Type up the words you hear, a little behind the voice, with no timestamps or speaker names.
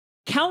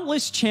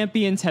Countless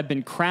champions have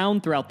been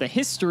crowned throughout the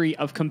history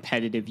of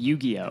competitive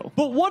Yu-Gi-Oh!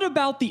 But what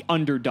about the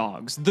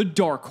underdogs, the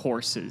dark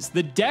horses,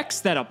 the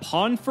decks that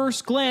upon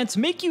first glance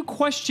make you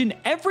question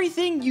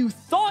everything you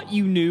thought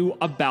you knew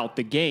about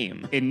the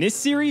game? In this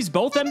series,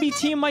 both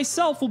MBT and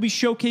myself will be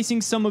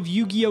showcasing some of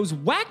Yu-Gi-Oh's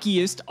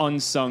wackiest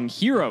unsung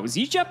heroes.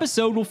 Each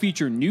episode will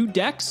feature new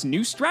decks,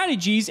 new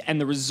strategies,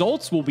 and the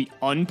results will be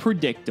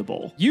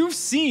unpredictable. You've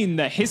seen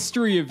the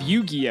history of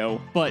Yu-Gi-Oh!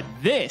 But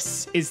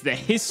this is the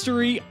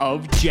history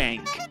of Jank.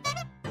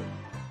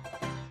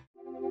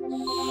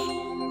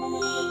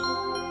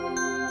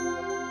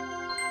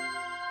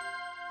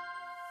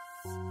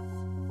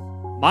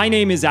 My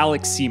name is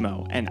Alex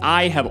Simo, and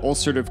I have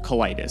ulcerative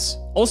colitis.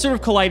 Ulcerative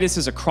colitis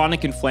is a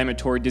chronic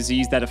inflammatory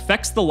disease that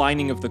affects the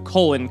lining of the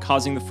colon,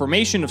 causing the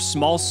formation of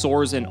small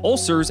sores and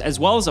ulcers, as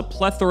well as a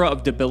plethora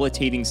of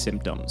debilitating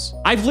symptoms.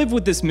 I've lived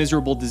with this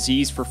miserable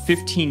disease for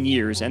 15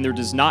 years, and there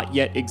does not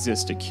yet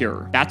exist a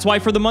cure. That's why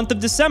for the month of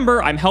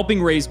December, I'm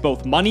helping raise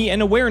both money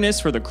and awareness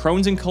for the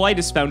Crohn's and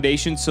Colitis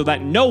Foundation so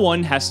that no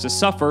one has to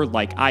suffer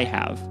like I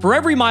have. For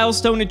every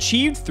milestone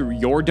achieved through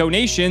your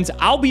donations,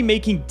 I'll be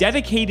making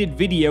dedicated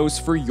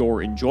videos for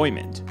your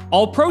enjoyment.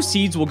 All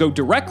proceeds will go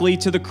directly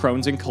to the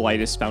Crohn's and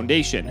Colitis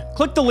Foundation.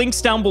 Click the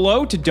links down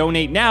below to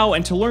donate now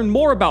and to learn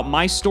more about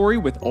my story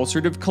with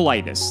ulcerative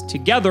colitis.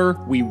 Together,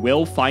 we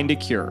will find a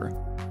cure.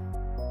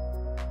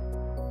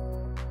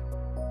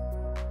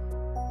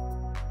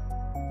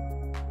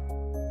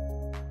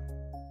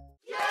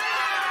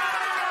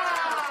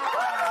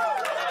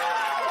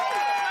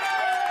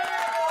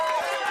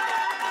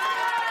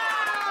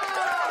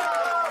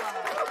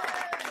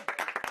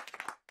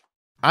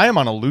 I am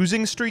on a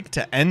losing streak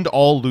to end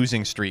all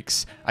losing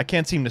streaks. I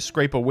can't seem to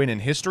scrape a win in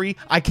history.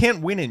 I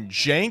can't win in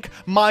Jank,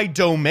 my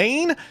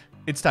domain.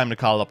 It's time to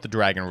call up the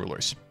Dragon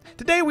Rulers.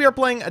 Today we are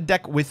playing a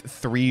deck with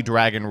 3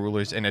 Dragon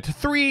Rulers in it.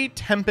 3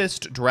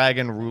 Tempest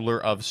Dragon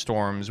Ruler of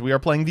Storms. We are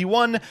playing the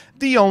one,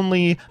 the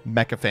only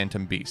Mecha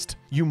Phantom Beast.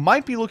 You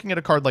might be looking at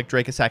a card like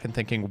Dracosac and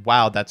thinking,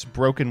 wow, that's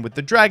broken with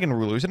the Dragon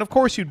Rulers, and of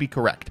course you'd be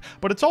correct.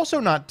 But it's also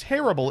not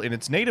terrible in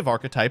its native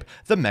archetype,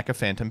 the Mecha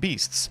Phantom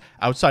Beasts.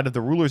 Outside of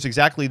the Rulers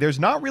exactly, there's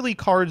not really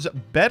cards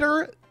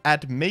better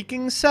at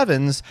making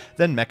 7s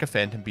than Mecha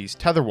Phantom Beast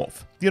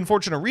Tetherwolf. The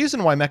unfortunate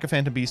reason why Mecha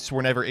Phantom Beasts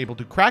were never able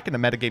to crack into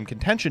metagame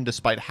contention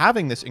despite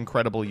having this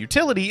incredible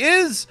utility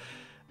is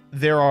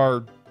there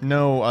are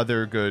no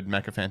other good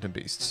Mecha Phantom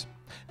Beasts.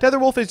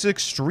 Tetherwolf is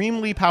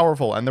extremely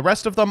powerful, and the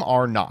rest of them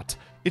are not.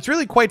 It's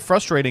really quite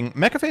frustrating.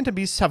 Mecha Phantom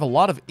Beasts have a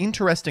lot of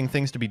interesting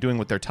things to be doing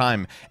with their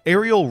time.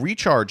 Aerial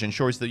Recharge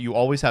ensures that you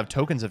always have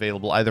tokens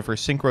available either for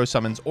synchro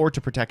summons or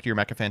to protect your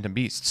Mecha Phantom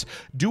Beasts.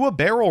 Do a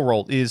Barrel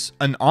Roll is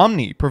an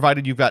Omni,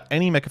 provided you've got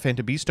any Mecha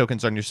Phantom Beast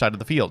tokens on your side of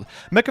the field.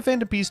 Mecha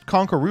Phantom Beast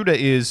Conqueruda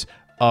is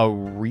a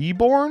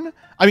Reborn?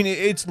 I mean,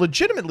 it's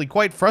legitimately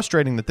quite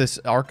frustrating that this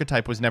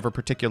archetype was never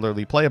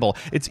particularly playable.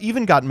 It's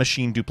even got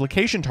machine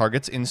duplication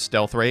targets in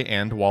Stealth Ray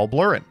and Wall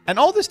Blurrin. And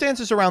all this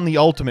dances around the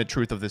ultimate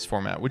truth of this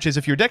format, which is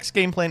if your deck's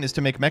game plan is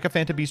to make Mecha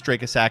Phantom Beast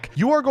Dracosac,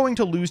 you are going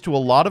to lose to a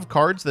lot of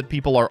cards that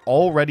people are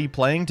already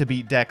playing to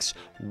beat decks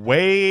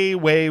way,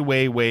 way,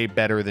 way, way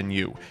better than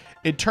you.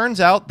 It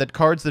turns out that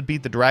cards that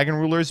beat the Dragon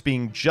Rulers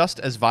being just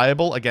as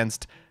viable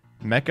against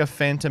Mecha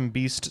Phantom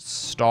Beast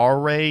Star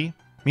Ray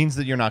means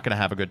that you're not going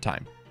to have a good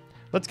time.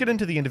 Let's get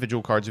into the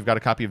individual cards. We've got a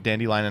copy of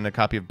Dandelion and a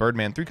copy of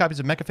Birdman, 3 copies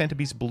of Mecha Phantom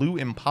Beast Blue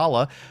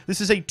Impala. This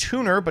is a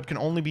tuner, but can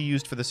only be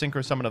used for the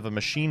synchro summon of a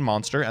machine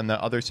monster, and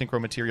the other synchro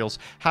materials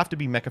have to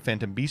be Mecha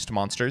Phantom Beast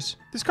monsters.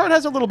 This card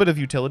has a little bit of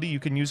utility. You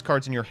can use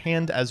cards in your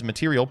hand as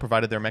material,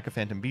 provided they're Mecha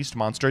Phantom Beast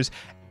monsters,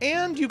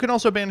 and you can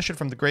also banish it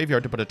from the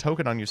graveyard to put a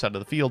token on your side of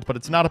the field, but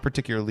it's not a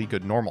particularly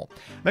good normal.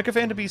 Mecha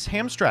Phantom Beast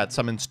Hamstrat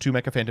summons 2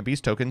 Mecha Phantom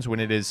Beast tokens when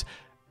it is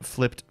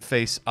flipped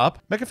face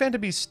up. Mecha Phantom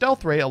Beast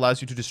Stealth Ray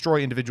allows you to destroy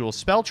individual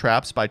spell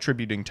traps by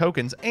tributing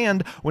tokens,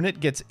 and when it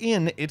gets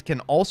in, it can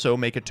also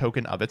make a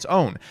token of its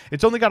own.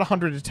 It's only got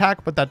 100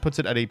 attack, but that puts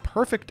it at a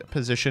perfect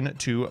position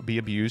to be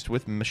abused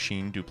with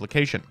machine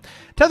duplication.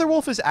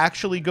 Tetherwolf is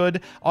actually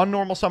good. On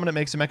normal summon, it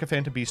makes a Mecha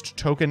Phantom Beast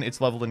token.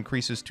 Its level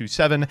increases to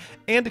 7,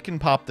 and it can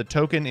pop the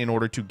token in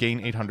order to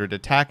gain 800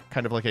 attack,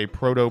 kind of like a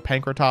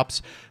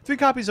Proto-Pancratops. 3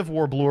 copies of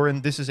War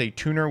Blurrin. This is a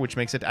tuner, which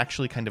makes it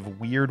actually kind of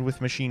weird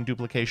with machine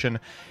duplication.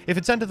 If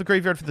it's sent to the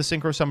graveyard for the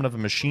synchro summon of a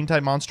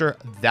machine-type monster,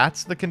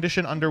 that's the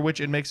condition under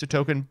which it makes a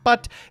token,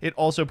 but it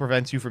also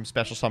prevents you from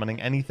special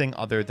summoning anything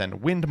other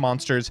than wind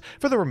monsters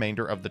for the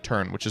remainder of the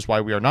turn, which is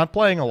why we are not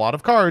playing a lot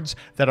of cards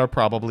that are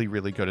probably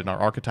really good in our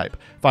archetype.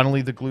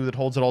 Finally, the glue that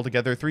holds it all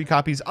together, 3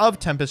 copies of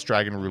Tempest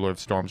Dragon Ruler of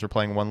Storms. We're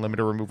playing 1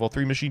 limiter removal,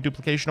 3 machine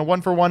duplication, a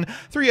 1-for-1,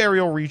 3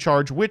 aerial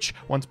recharge, which,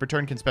 once per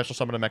turn, can special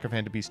summon a Mecha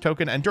Phantom Beast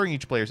token, and during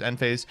each player's end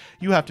phase,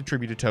 you have to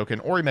tribute a token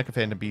or a Mecha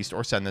Phantom Beast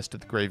or send this to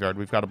the graveyard.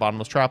 We've got a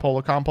Bottomless Trap Hole,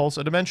 a Compulse,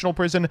 a Dimensional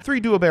Prison, 3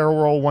 do a Barrel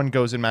Roll, 1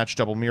 Goes in Match,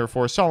 Double Mirror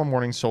Force, Solemn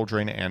Warning, Soul Soul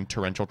Drain, and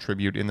Torrential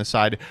Tribute in the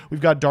side. We've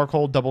got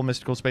Darkhold, double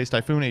Mystical Space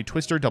Typhoon, a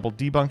Twister, double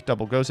Debunk,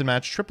 double Ghost and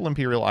Match, triple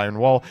Imperial Iron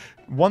Wall,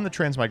 one the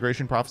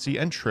Transmigration Prophecy,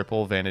 and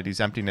triple Vanity's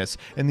Emptiness.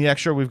 In the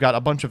extra, we've got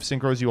a bunch of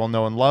synchros you all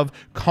know and love: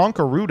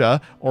 Conqueruda,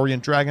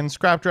 Orient Dragon,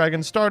 Scrap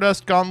Dragon,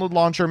 Stardust, Gauntlet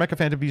Launcher, Mecha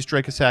Phantom Beast,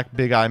 Dracosack,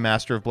 Big Eye,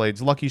 Master of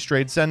Blades, Lucky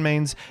Strayed, Zen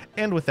Mains,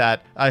 and with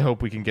that, I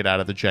hope we can get out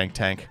of the Jank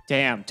tank.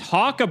 Damn,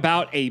 talk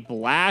about a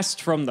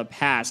blast from the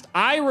past.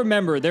 I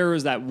remember there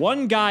was that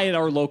one guy at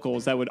our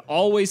locals that would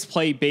always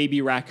play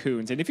baby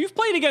raccoons, and if you've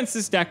played against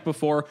this deck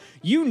before,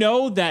 you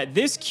know that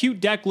this cute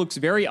deck looks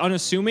very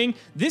unassuming.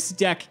 This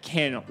deck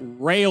can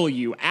rail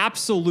you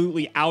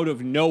absolutely out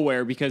of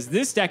nowhere because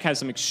this deck has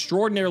some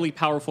extraordinarily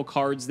powerful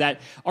cards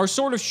that are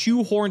sort of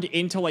shoehorned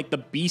into like the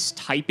beast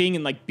typing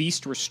and like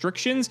beast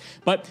restrictions,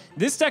 but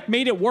this deck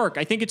made it work.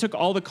 I think it took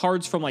all the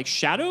cards from like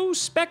Shadow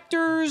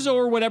Specters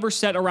or whatever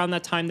set around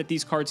that time that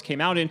these cards came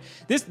out in.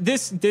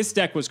 This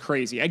deck was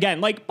crazy.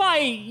 Again, like by,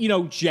 you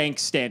know, Jank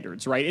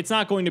standards, right? It's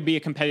not going to be a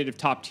competitive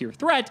top tier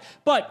threat,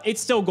 but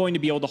it's still going to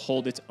be able to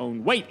hold its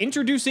own weight.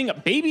 Introducing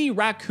baby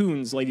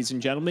raccoons, ladies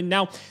and gentlemen.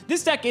 Now,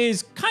 this deck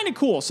is kind of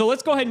cool, so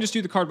let's go ahead and just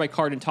do the card by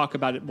card and talk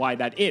about it, why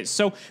that is.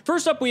 So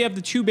first up, we have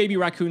the two baby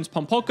raccoons,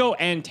 Pompoko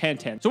and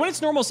Tantan. So when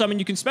it's normal summon,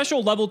 you can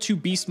special level 2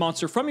 beast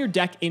monster from your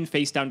deck in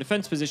face down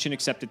defense position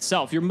except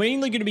itself. You're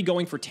mainly going to be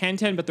going for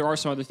Tantan, but there are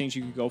some other things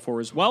you could go for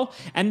as well.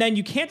 And then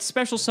you can't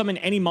special summon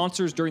any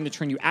monsters during the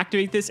turn you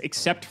activate this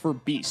except for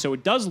beast. So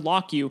it does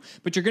lock you,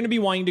 but you're going to be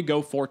wanting to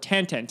go for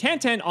Tantan.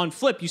 Tantan, on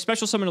flip, you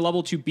special summon a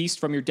level 2 beast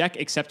from your deck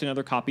except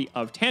another copy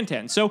of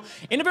Tantan. So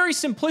in a very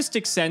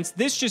simplistic sense,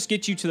 this just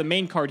gets you to the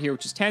main card here,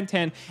 which is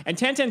Tantan, and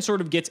Tantan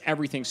sort of gets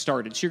everything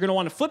started. So you're going to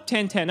want to flip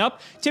Tantan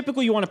up.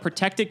 Typically, you want to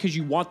protect it because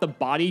you want the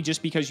body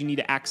just because you need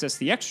to access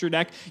the extra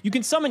deck. You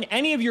can summon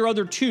any of your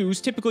other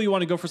 2s. Typically, you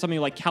want to go for something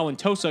like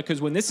Kalantosa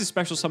because when this is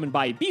special summoned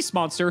by a beast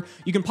monster,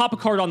 you can pop a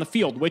card on the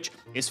field, which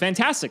is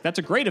fantastic. That's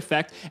a great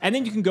effect. And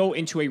then you can go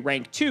into a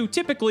rank 2.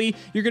 Typically,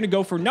 you're going to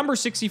go for number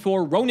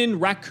 64, Ronin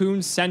Raccoon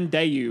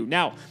Sendeyu.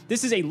 Now,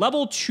 this is a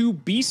level 2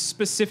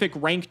 beast-specific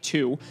rank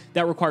 2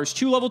 that requires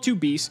 2 level 2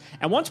 beasts,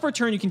 and once per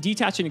turn, you can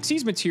detach an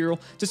Xyz material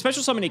to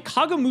special summon a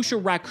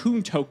Kagamusha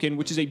Raccoon token,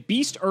 which is a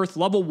Beast Earth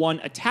level 1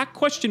 attack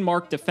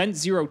defense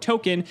 0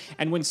 token,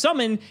 and when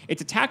summoned,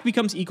 its attack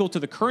becomes equal to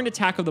the current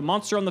attack of the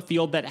monster on the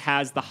field that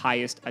has the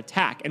highest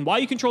attack. And while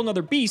you control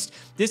another beast,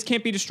 this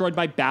can't be destroyed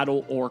by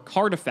battle or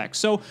card effects.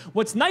 So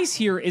what's nice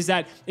here is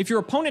that if your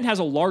opponent has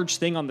a large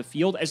thing on the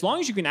field, as long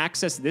as you can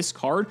access this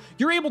card,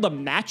 you're able to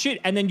match it,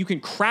 and then you can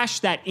crash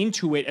that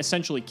into it,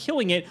 essentially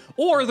killing it,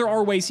 or there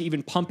are ways to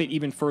even pump it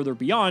even further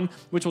beyond,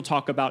 which we'll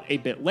talk about a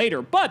bit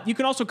later. But you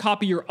can also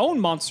copy your own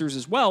monsters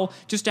as well,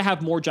 just to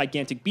have more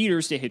gigantic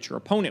beaters to hit your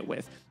opponent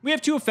with. We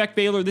have 2 Effect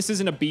Veiler. This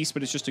isn't a beast,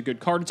 but it's just a good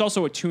card. It's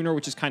also a tuner,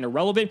 which is kind of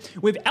relevant.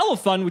 We have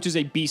Elephant, which is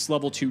a beast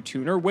level 2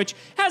 tuner, which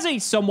has a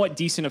somewhat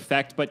decent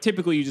effect, but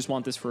typically you just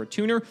want this for a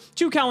tuner.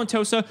 2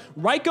 Kalantosa.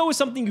 Raiko is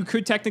something you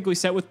could technically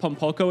set with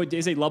Pompoko. It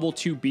is a level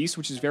 2 beast,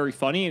 which is very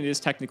funny, and it is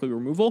technically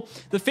removal.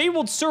 The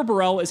Fabled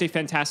Cerberel is a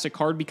fantastic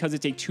card because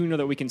it's a tuner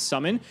that we can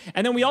summon.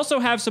 And then we also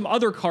have some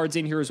other cards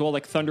in here as well,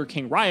 like Thunder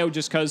King Ryo,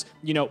 just because,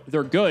 you know,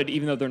 they're good,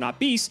 even though they're not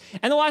beasts.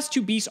 And the last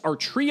 2 beasts are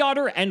Tree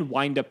Otter and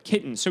Wind Up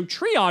Kitten. So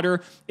Tree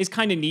Otter is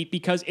kind of neat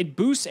because it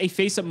boosts a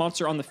face-up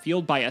monster on the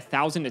field by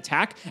 1,000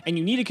 attack, and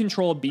you need to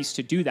control a beast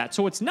to do that.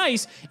 So what's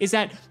nice is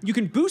that you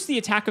can boost the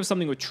attack of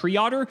something with Tree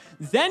Otter,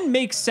 then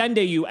make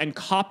Sendeyu and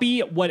copy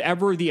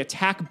whatever the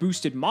attack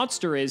boosted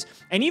monster is,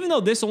 and even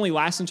though this only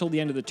lasts until the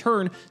end of the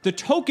turn, the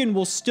token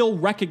will still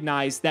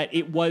recognize that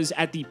it was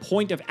at the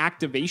point of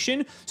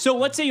activation. So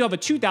let's say you have a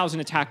 2,000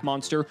 attack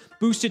monster,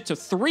 boost it to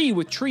 3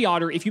 with Tree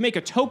Otter. If you make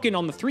a token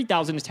on the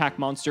 3,000 attack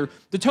monster,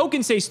 the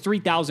token stays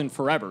 3,000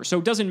 forever. So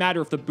it doesn't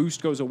matter if the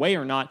boost goes away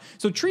or not.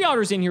 So Tree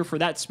Otter's in here for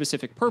that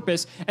specific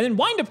purpose. And then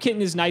Wind Up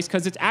Kitten is nice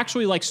because it's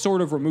actually like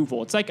sort of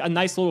removal. It's like a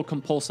nice little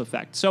compulse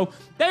effect. So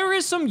there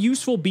is some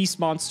useful beast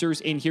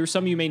monsters in here.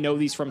 Some of you may know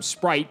these from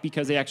Sprite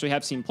because they actually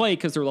have seen play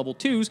because they're level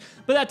 2s,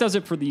 but that does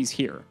it for these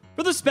here.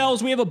 For the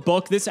spells, we have a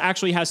book. This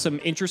actually has some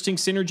interesting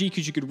synergy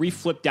because you could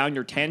reflip down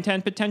your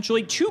Tantan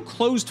potentially. 2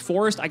 Closed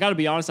Forest. I gotta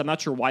be honest, I'm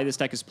not sure why this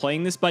deck is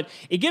playing this, but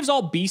it gives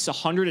all beasts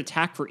 100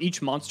 attack for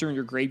each monster in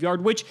your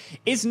graveyard, which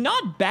is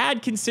not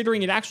bad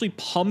considering it actually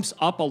pumps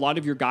up a lot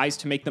of your guys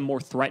to make them more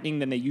threatening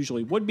than they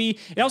usually would be.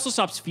 It also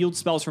stops field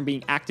spells from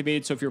being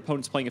activated, so if your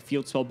opponent's playing a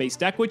field spell based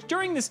deck, which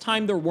during this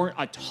time there weren't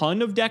a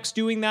ton of decks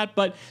doing that,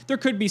 but there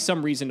could be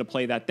some reason to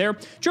play that there.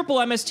 Triple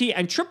MST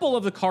and triple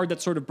of the card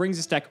that sort of brings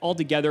this deck all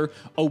together,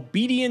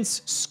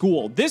 Obedience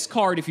School. This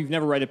card, if you've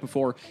never read it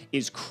before,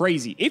 is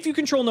crazy. If you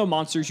control no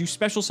monsters, you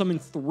special summon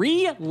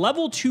 3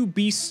 level 2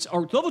 beasts,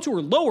 or level 2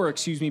 or lower,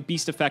 excuse me,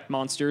 beast effect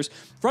monsters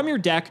from your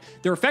deck.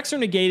 Their effects are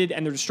negated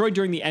and they're destroyed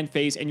during the end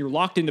phase, and you're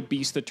locked into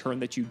beast the turn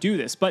that you do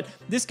this. But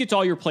this gets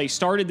all your play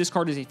started. This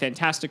card is a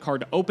fantastic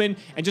card to open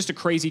and just a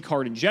crazy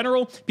card in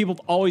general. People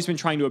have always been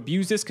trying to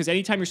abuse this because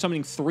anytime you're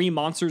summoning 3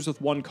 monsters with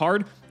 1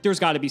 card, there's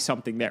got to be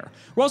something there.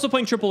 We're also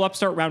playing triple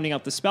Upstart, rounding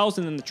out the spells,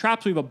 and then the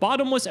traps. We have a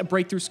Bottomless, a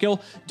Breakthrough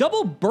Skill,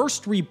 Double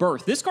Burst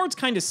Rebirth. This card's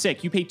kind of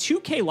sick. You pay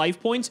 2k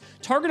life points,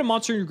 target a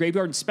monster in your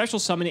graveyard, and special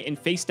summon it in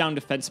face-down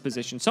defense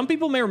position. Some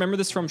people may remember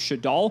this from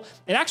Shadal.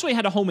 It actually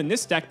had a home in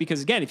this deck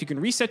because, again, if you can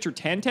reset your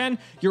Tan,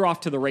 you're off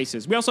to the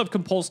races. We also have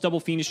Compulse, Double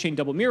Phoenix Chain,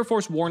 Double Mirror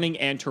Force, Warning,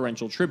 and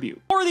Torrential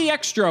Tribute. For the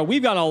extra,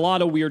 we've got a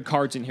lot of weird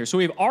cards in here. So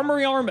we have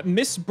Armory Arm,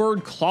 Miss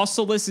Bird,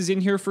 Clausulus is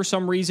in here for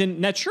some reason.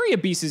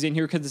 Naturia Beast is in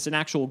here because it's an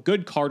actual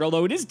good card,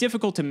 although it is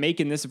difficult to make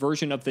in this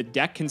version of the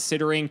deck,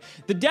 considering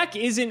the deck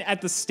isn't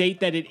at the state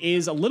that it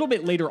is a little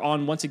bit later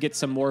on once it gets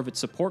some more of its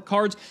support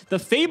cards. The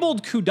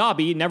Fabled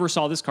Kudabi, never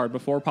saw this card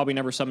before, probably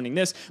never summoning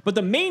this, but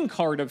the main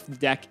card of the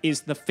deck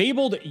is the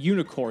Fabled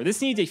Unicorn.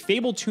 This needs a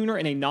Fabled Tuner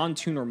and a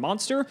non-tuner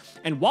monster,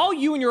 and while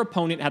you and your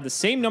opponent have the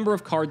same number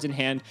of cards in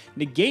hand,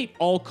 negate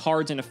all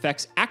cards and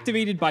effects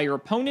activated by your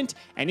opponent,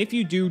 and if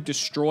you do,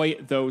 destroy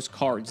those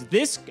cards.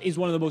 This is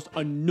one of the most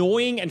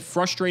annoying and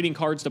frustrating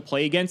cards to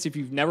play against if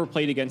you've never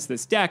played against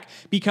this deck,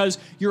 because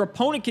your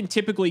opponent can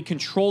typically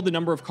control the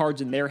number of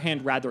cards in their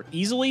hand rather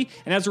easily,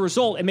 and as a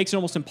result, it makes it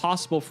almost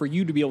impossible for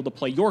you to be able to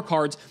play your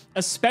cards,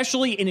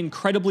 especially in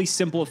incredibly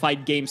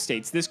simplified game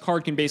states. This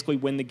card can basically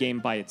win the game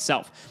by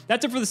itself.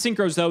 That's it for the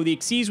synchros, though. The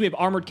Xyz, we have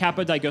Armored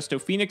Kappa,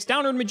 Daigusto Phoenix,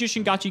 Downward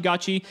Magician, Gachi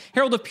Gachi,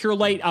 Herald of Pure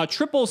Light,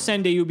 triple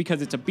Sendeu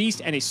because it's a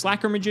beast, and a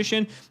Slacker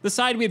Magician. The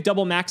side, we have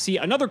Double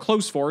Maxi, another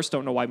Close Forest,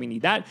 don't know why we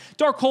need that.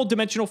 Darkhold,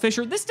 Dimensional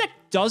Fisher. This deck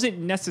doesn't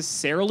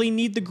necessarily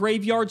need the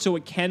graveyard, so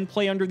it can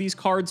play under these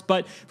cards,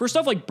 but for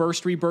stuff like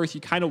Burst Rebirth,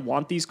 you kind of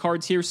want these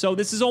cards here, so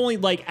this is only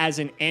like as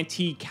an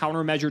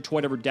anti-countermeasure to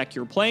whatever deck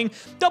you're playing.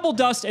 Double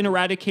Dust, an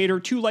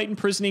Eradicator, 2 Light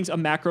Imprisonings, a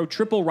Macro,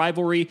 triple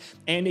Rivalry,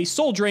 and a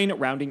Soul Drain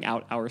rounding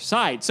out our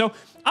side. So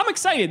I'm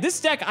excited.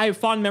 This deck, I have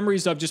fond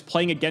memories of just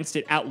playing against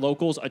it at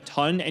locals a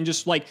ton, and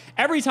just like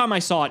every time I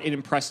saw it, it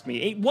impressed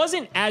me. It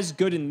wasn't as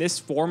good in this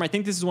form. I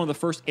think this is one of the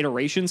first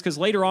iterations, because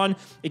later on,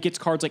 it gets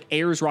cards like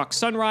Ayers Rock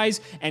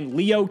Sunrise and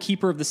Leo,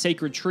 Keeper of the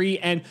Sacred Tree,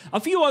 and a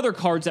few other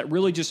cards that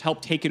really just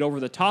help take it over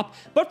the top.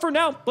 But for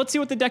now, let's see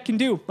what the deck can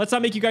do. Let's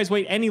not make you guys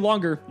wait any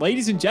longer.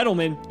 Ladies and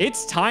gentlemen,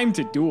 it's time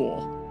to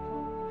duel.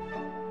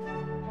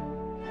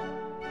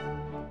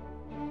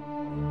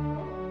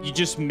 You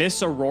just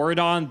miss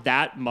Auroradon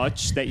that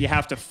much that you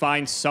have to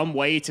find some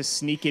way to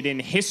sneak it in.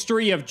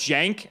 History of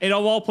Jank, in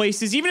of all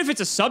places. Even if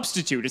it's a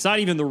substitute, it's not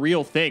even the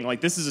real thing.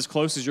 Like, this is as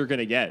close as you're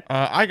gonna get.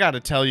 I gotta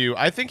tell you,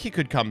 I think he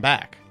could come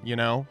back, you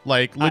know?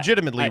 Like,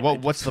 legitimately,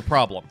 what's the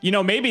problem? You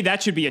know, maybe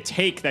that should be a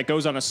take that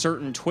goes on a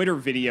certain Twitter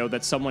video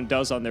that someone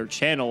does on their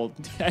channel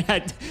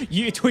at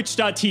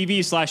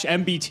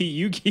twitch.tv/MBT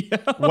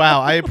Yu-Gi-Oh!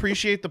 Wow, I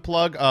appreciate the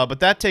plug, but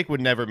that take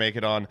would never make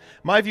it on.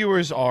 My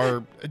viewers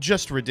are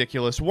just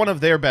ridiculous. One of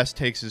their best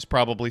takes is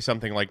probably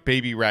something like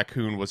Baby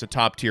Raccoon was a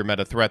top-tier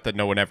meta threat that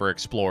no one ever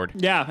explored.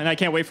 Yeah, and I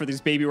can't wait for these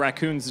Baby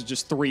Raccoons to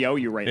just 3-0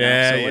 you right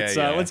now.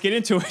 So let's get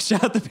into it.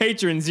 Shout out the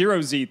patron,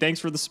 Zero Z. Thanks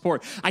for the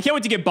support. I can't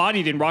wait to get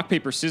bodied in rock,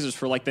 paper, scissors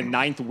for like the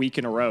 9th week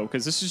in a row,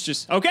 because this is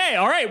just... Okay,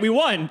 all right, we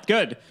won.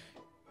 Good.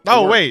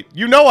 Oh, wait.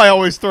 You know I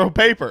always throw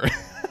paper.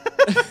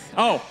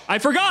 Oh, I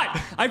forgot.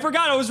 I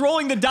was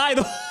rolling the die.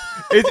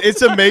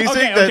 It's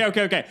amazing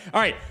Okay. All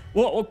right.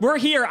 Well, we're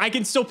here. I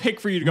can still pick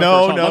for you to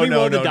go first. Let me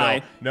roll the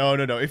die. No.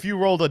 If you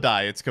roll the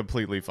die, it's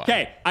completely fine.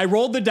 Okay, I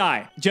rolled the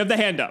die. Do you have the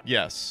hand up?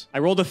 Yes. I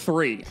rolled a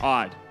 3.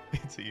 Odd.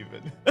 It's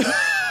even.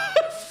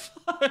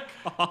 Fuck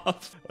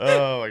off.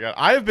 Oh my god.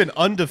 I have been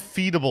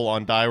undefeatable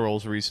on die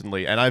rolls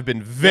recently, and I've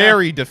been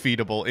very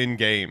defeatable in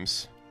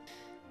games.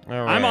 All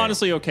right. I'm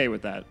honestly okay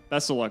with that.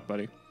 Best of luck,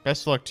 buddy.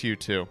 Best of luck to you,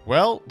 too.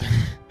 Well...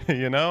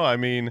 You know, I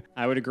mean...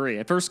 I would agree.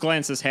 At first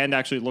glance, this hand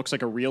actually looks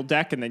like a real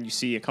deck, and then you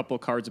see a couple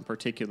of cards in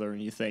particular,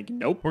 and you think,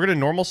 nope. We're going to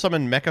normal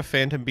summon Mecha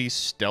Phantom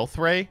Beast Stealth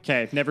Ray.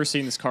 Okay, I've never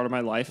seen this card in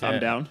my life. Yeah.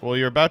 I'm down. Well,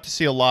 you're about to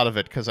see a lot of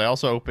it, because I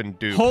also opened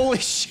Dupe. Holy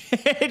shit,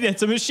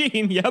 it's a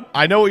machine, yep.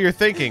 I know what you're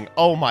thinking.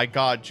 Oh my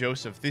god,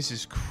 Joseph, this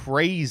is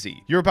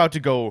crazy. You're about to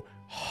go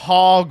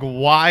hog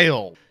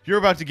wild. You're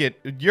about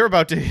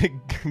to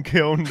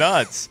go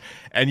nuts.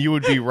 And you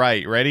would be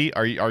right. Ready?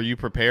 Are you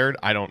prepared?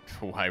 I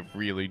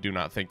really do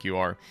not think you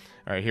are.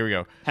 All right, here we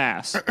go.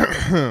 Pass.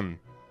 Yeah.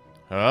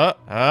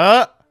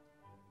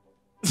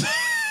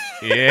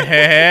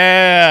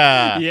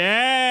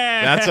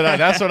 Yeah.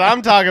 That's what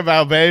I'm talking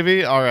about,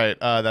 baby. All right,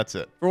 that's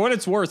it. For what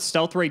it's worth,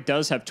 Stealth Ray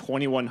does have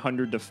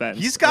 2100 defense.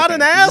 He's got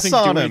an ass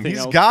on him.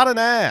 He's got an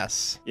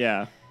ass.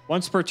 Yeah.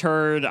 Once per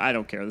turn, I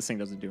don't care. This thing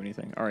doesn't do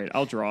anything. All right,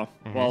 I'll draw.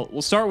 Well,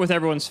 we'll start with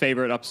everyone's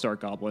favorite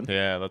Upstart Goblin.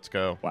 Yeah, let's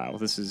go. Wow,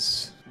 this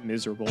is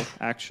miserable,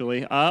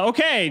 actually.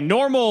 Okay,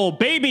 normal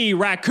baby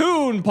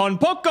raccoon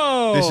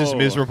Ponpoko. This is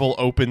miserable.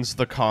 Opens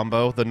the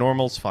combo. The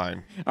normal's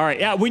fine. All right,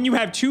 yeah, when you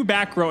have 2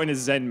 back row and his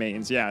Zen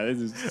mains. Yeah, this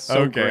is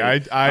so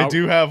great. I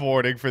do have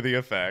warning for the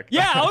effect.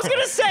 Yeah, I was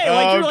going to say,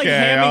 like, you're like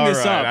hamming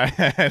this up.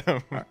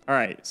 All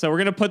right, so we're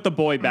going to put the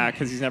boy back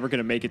because he's never going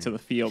to make it to the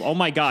field. Oh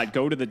my god,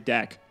 go to the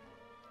deck.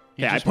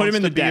 Yeah, I put him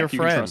in the deck. You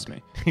can trust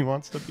me. He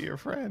wants to be your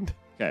friend.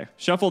 Okay,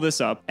 shuffle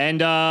this up. And,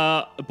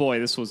 boy,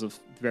 this was a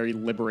very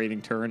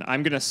liberating turn.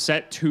 I'm going to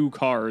set 2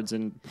 cards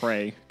and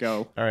pray.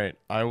 Go. All right,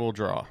 I will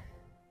draw.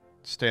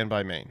 Stand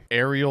by main.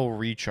 Aerial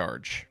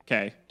recharge.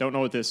 Okay, don't know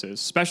what this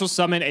is. Special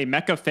summon a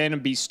Mecha Phantom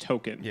Beast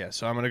token. Yeah,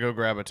 so I'm going to go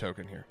grab a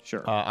token here.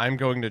 Sure. I'm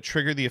going to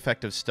trigger the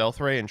effect of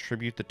Stealth Ray and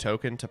tribute the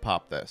token to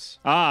pop this.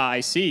 Ah, I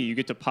see. You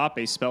get to pop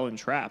a spell and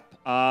trap.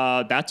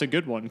 That's a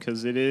good one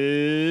because it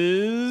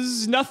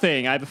is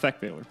nothing. I have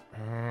Effect Veiler.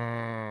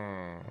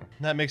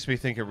 That makes me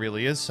think it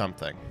really is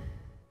something.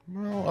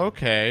 Well,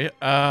 okay.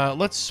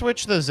 Let's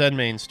switch the Zen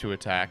mains to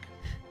attack.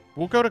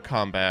 We'll go to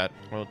combat.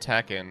 We'll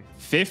attack in.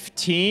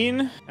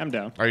 15? I'm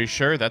down. Are you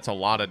sure? That's a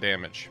lot of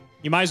damage.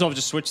 You might as well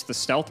just switch the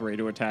Stealth Ray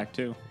to attack,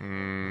 too.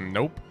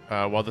 Nope.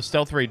 While the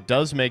Stealth Ray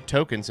does make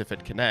tokens if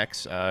it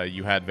connects,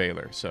 you had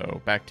Veiler,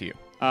 so back to you.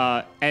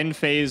 End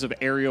phase of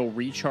Aerial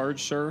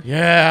Recharge, sir.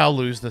 Yeah, I'll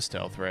lose the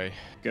Stealth Ray.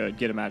 Good.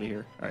 Get him out of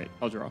here. All right,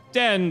 I'll draw.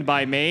 Stand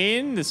by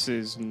main. This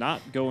is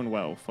not going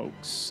well,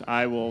 folks.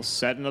 I will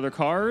set another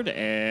card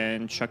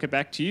and chuck it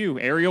back to you.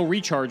 Aerial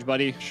Recharge,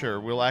 buddy. Sure,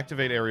 we'll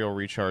activate Aerial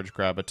Recharge,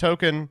 grab a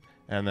token,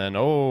 and then,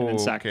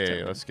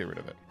 okay, let's get rid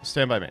of it.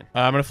 Stand by main.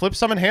 I'm going to flip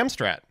summon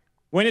Hamstrat.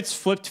 When it's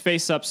flipped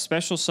face up,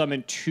 special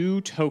summon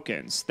 2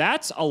 tokens.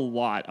 That's a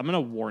lot. I'm going to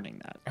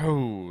warning that.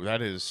 Oh,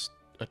 that is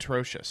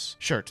atrocious.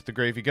 Sure, to the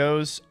grave he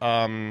goes.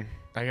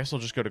 I guess I'll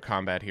just go to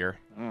combat here.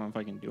 I don't know if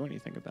I can do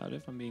anything about it,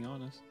 if I'm being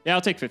honest. Yeah,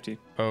 I'll take 15.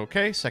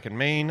 Okay, second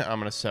main. I'm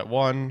going to set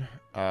 1.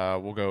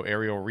 We'll go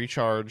Aerial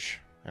Recharge,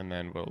 and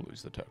then we'll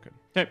lose the token.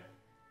 Okay,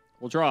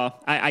 we'll draw.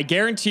 I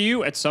guarantee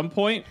you, at some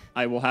point,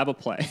 I will have a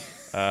play.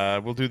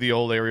 We'll do the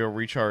old Aerial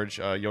Recharge,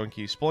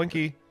 Yoinky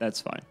Sploinky.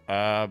 That's fine.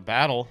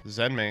 Battle,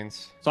 Zen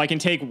mains. So I can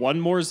take 1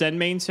 more Zen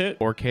mains hit?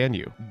 Or can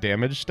you?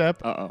 Damage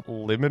step? Uh-oh.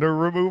 Limiter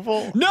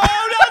removal? No, not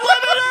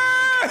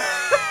limiter!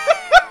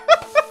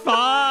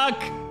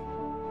 Fuck!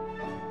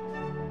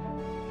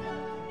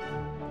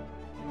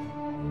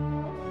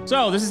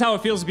 So, this is how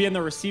it feels to be in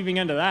the receiving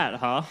end of that,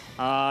 huh?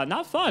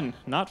 Not fun.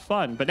 Not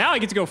fun. But now I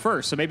get to go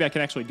first, so maybe I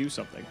can actually do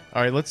something.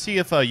 All right, let's see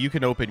if you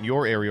can open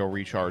your Aerial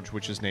Recharge,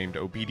 which is named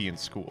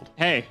Obedience Schooled.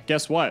 Hey,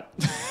 guess what?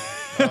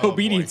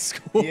 Obedience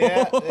School.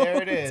 Yeah,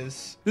 there it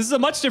is. This is a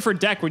much different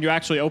deck when you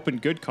actually open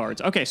good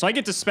cards. Okay, so I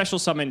get to special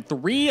summon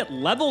 3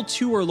 level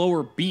 2 or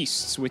lower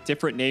beasts with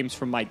different names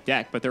from my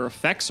deck, but their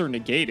effects are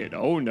negated.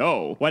 Oh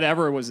no.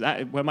 Whatever was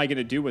that? What am I going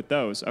to do with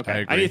those?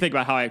 Okay, I need to think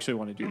about how I actually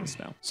want to do this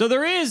now. So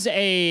there is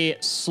a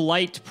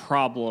slight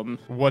problem.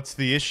 What's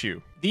the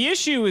issue? The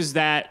issue is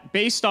that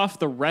based off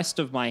the rest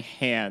of my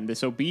hand,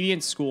 this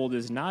Obedience Schooled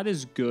is not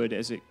as good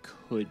as it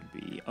could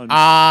be,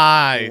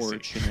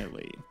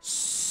 unfortunately.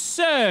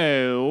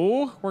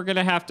 So we're going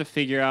to have to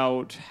figure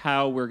out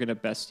how we're going to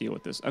best deal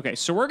with this. Okay,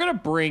 so we're going to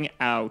bring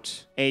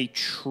out a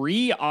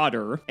Tree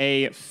Otter,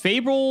 a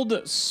Fabled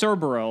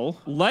Cerberil.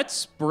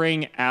 Let's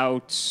bring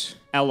out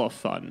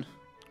Elephant.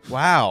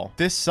 Wow,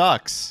 this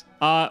sucks.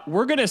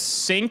 We're going to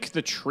sink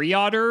the Tree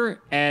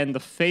Otter and the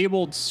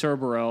Fabled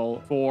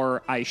Cerberil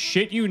for, I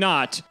shit you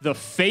not, the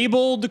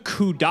Fabled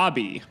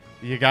Kudabi.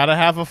 You gotta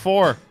have a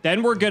 4.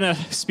 Then we're gonna,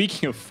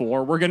 speaking of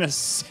 4, we're gonna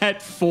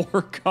set 4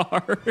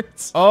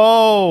 cards.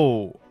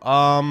 Oh,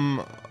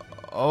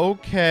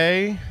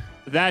 okay.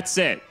 That's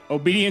it.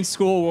 Obedience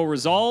School will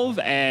resolve,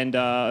 and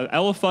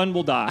Elephant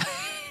will die.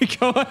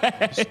 Go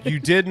ahead.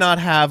 You did not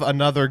have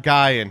another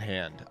guy in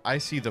hand. I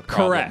see the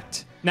problem.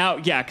 Correct. Now,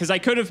 yeah, because I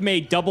could have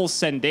made double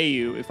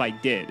Sendeu if I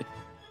did,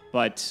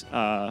 but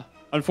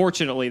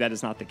unfortunately, that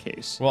is not the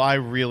case. Well, I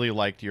really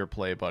liked your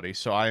play, buddy.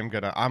 So I'm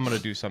gonna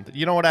do something.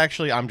 You know what?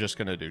 Actually, I'm just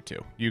gonna do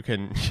 2. You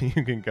can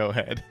go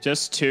ahead.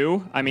 Just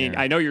 2? I mean,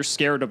 Yeah. I know you're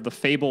scared of the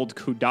Fabled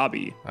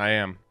Kudabi. I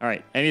am. All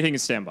right, anything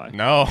is standby.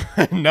 No,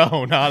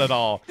 no, not at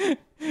all.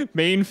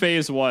 Main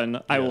phase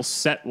 1, I will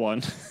set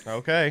 1.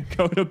 Okay.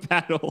 Go to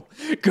battle.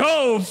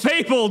 Go,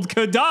 Fabled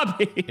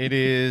Kudabi! It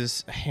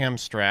is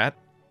Hamstrat.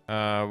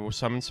 We'll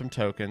summon some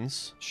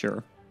tokens.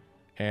 Sure.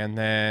 And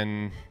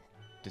then...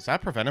 Does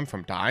that prevent him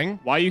from dying?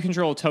 While you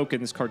control a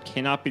token, this card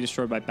cannot be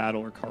destroyed by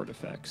battle or card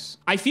effects.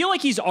 I feel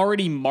like he's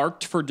already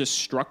marked for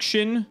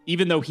destruction,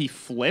 even though he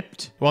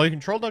flipped. While you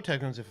control no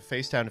tokens, if a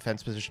face-down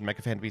defense position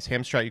Mecha Phantom Beast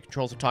Hamstrat you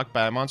control is attacked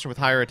by a monster with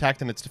higher attack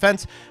than its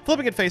defense,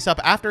 flipping it face-up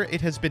after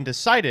it has been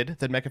decided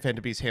that Mecha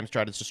Phantom Beast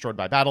Hamstrat is destroyed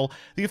by battle,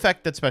 the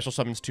effect that special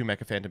summons 2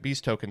 Mecha Phantom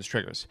Beast tokens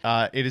triggers.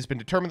 It has been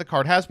determined the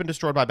card has been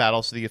destroyed by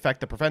battle, so the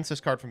effect that prevents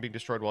this card from being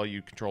destroyed while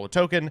you control a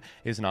token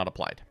is not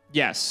applied.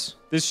 Yes.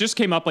 This just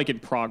came up like in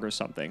prog or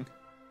something.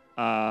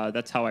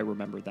 That's how I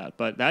remembered that.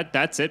 But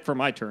that's it for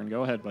my turn.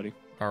 Go ahead, buddy.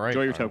 All right.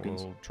 Enjoy your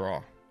tokens. I will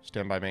draw.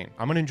 Stand by main.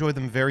 I'm going to enjoy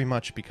them very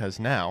much because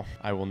now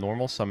I will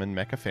normal summon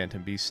Mecha Phantom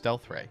Beast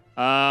Stealth Ray.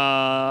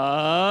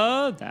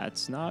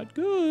 That's not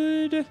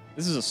good.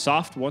 This is a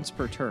soft once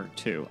per turn,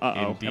 too.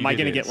 Uh-oh. Indeed Am I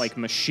going to it get, is. like,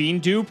 machine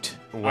duped?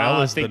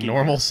 Well, is the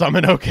normal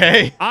summon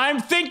okay? I'm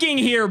thinking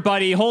here,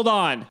 buddy. Hold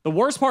on. The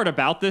worst part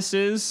about this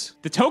is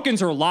the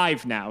tokens are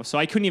live now, so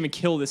I couldn't even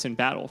kill this in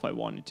battle if I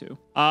wanted to.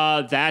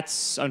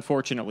 That's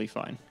unfortunately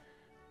fine.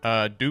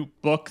 Dupe.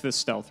 Book the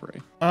Stealth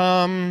Ray.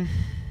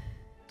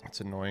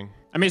 That's annoying.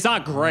 I mean, it's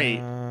not great,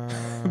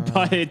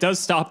 but it does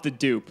stop the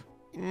dupe.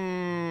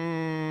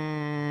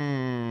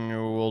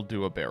 We'll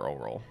do a barrel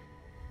roll.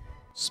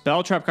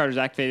 Spell trap card is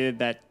activated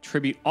that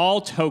tribute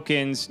all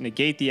tokens,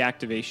 negate the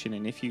activation,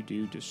 and if you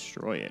do,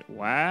 destroy it.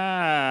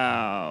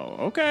 Wow.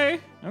 Okay.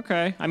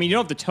 Okay. I mean, you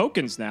don't have the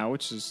tokens now,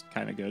 which is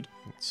kind of good.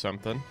 It's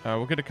something.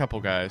 We'll get a couple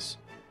guys.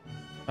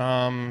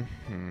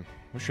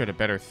 We should have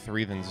better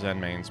 3 than Zen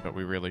mains, but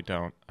we really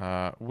don't.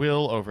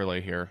 We'll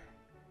overlay here.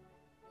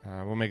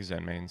 We'll make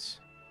Zen mains.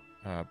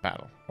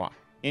 Battle. Wow.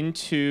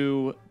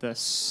 Into the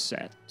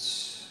set.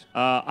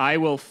 I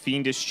will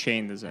Fiendish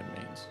Chain the Zen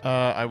mains.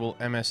 I will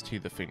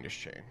MST the Fiendish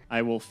Chain.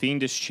 I will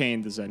Fiendish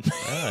Chain the Zen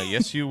mains.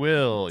 Yes, you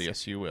will.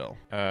 Yes, you will.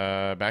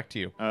 Back to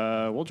you.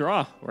 We'll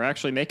draw. We're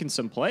actually making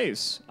some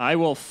plays. I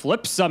will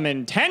Flip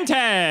Summon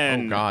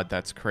 10-10. Oh, God,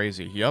 that's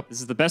crazy. Yep.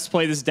 This is the best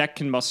play this deck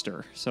can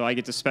muster. So I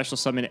get to special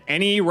summon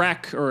any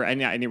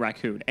any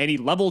raccoon, any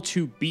level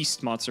 2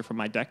 beast monster from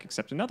my deck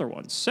except another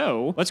one.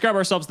 So let's grab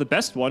ourselves the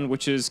best one,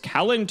 which is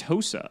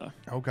Kalintosa.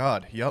 Oh,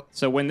 God. Yep.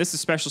 So when this is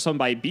special summoned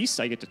by a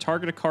beast, I get to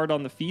target a card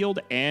on the field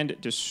and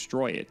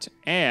destroy it.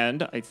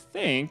 And I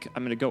think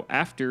I'm going to go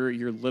after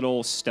your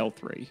little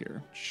stealth ray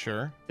here.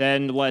 Sure.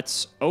 Then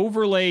let's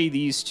overlay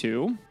these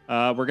two.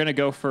 We're going to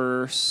go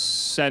for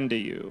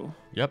Sendayu.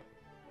 Yep.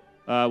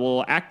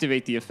 We'll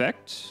activate the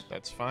effect.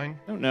 That's fine.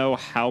 I don't know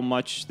how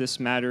much this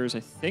matters. I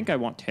think I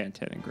want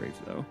 10-10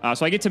 engraved, though.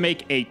 So I get to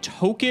make a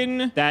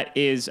token that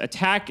is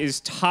attack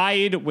is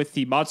tied with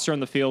the monster on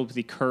the field with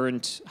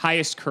the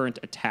highest current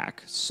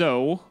attack.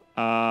 So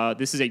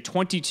this is a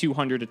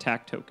 2200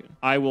 attack token.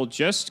 I will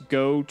just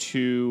go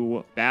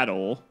to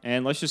battle,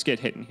 and let's just get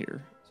hit in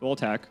here. So we'll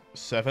attack.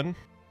 7.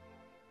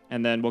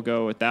 And then we'll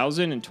go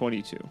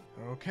 1022.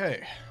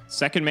 Okay.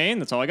 Second main,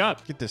 that's all I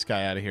got. Get this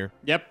guy out of here.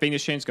 Yep,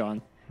 Fiendish Chain's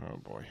gone. Oh,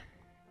 boy.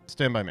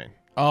 Stand by main.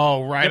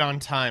 Oh, right Yep. on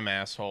time,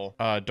 asshole.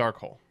 Dark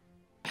Hole.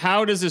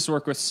 How does this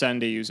work with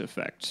Sandayu's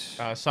effect?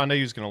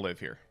 Sandayu's going to live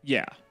here.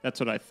 Yeah, that's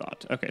what I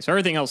thought. Okay, so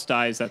everything else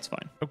dies, that's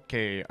fine.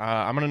 Okay,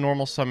 I'm going to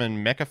normal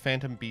summon Mecha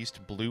Phantom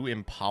Beast Blue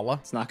Impala.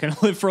 It's not going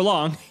to live for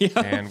long. Yeah.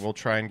 And we'll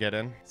try and get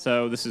in.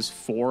 So this is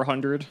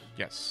 400.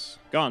 Yes.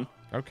 Gone.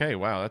 Okay,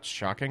 wow, that's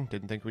shocking.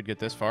 Didn't think we'd get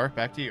this far.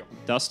 Back to you.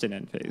 Dust in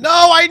end phase. No,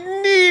 I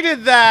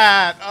needed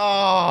that!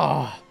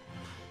 Oh.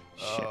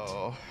 Shit.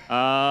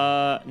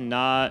 Oh.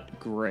 Not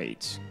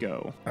great.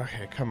 Go.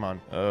 Okay, come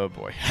on. Oh,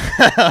 boy.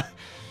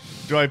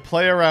 Do I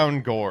play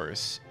around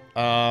Gores?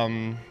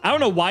 I don't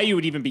know why you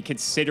would even be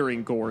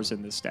considering Gores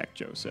in this deck,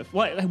 Joseph.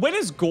 When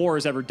has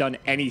Gores ever done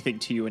anything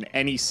to you in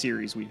any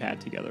series we've had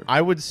together?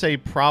 I would say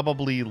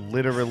probably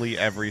literally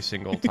every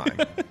single time.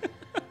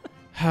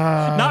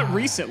 Not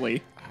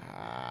recently.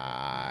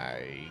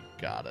 I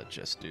gotta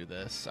just do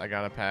this. I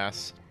gotta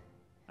pass.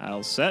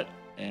 I'll set,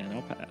 and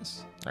I'll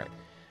pass. All right.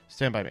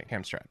 Stand by me.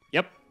 Hamstrat.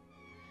 Yep.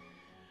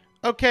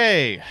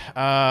 Okay.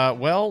 Now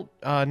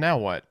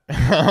what?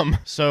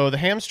 So the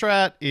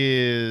Hamstrat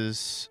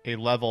is a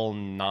level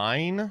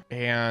 9,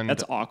 and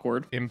That's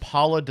awkward.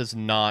 Impala does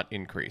not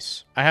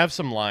increase. I have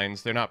some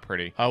lines. They're not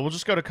pretty. We'll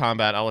just go to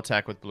combat. I'll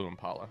attack with Blue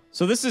Impala.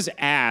 So this is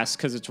ass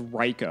because it's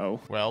Raikou.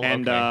 Well,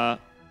 and,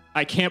 okay.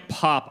 I can't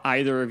pop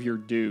either of your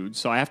dudes,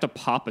 so I have to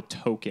pop a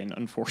token,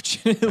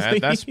 unfortunately.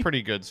 That's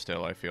pretty good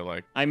still, I feel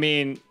like. I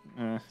mean,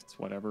 it's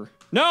whatever.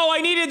 No,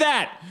 I needed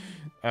that!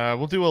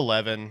 We'll do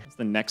 11. It's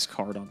the next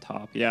card on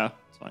top. Yeah,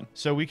 it's fine.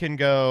 So we can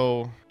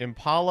go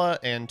Impala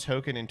and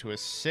token into a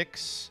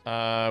 6.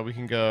 We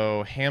can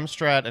go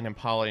Hamstrat and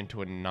Impala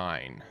into a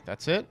 9.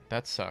 That's it?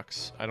 That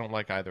sucks. I don't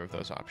like either of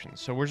those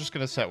options. So we're just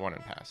going to set one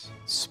and pass.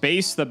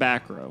 Space the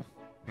back row.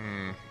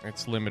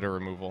 It's limiter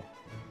removal.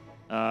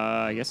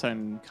 I guess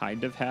I'm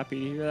kind of happy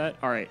to hear that.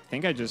 All right, I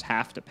think I just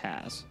have to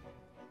pass.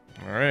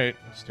 All right,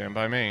 stand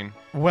by main.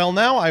 Well,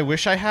 now I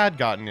wish I had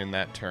gotten in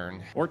that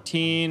turn.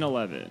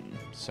 14-11.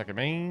 Second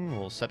main,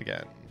 we'll set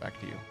again. Back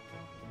to you.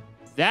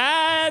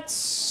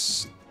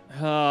 That's...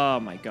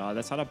 Oh, my God.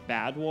 That's not a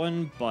bad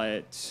one,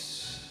 but...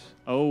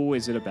 Oh,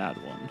 is it a bad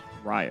one?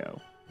 Ryo.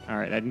 All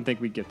right, I didn't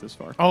think we'd get this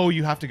far. Oh,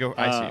 you have to go...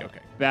 I see,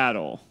 okay.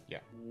 Battle. Yeah.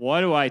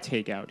 What do I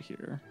take out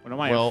here? What am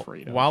I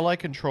afraid of? While I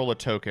control a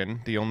token,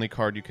 the only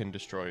card you can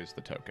destroy is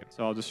the token.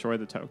 So I'll destroy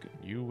the token.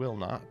 You will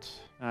not.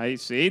 I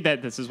see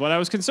that this is what I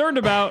was concerned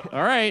about.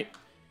 All right.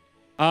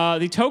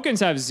 The tokens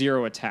have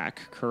 0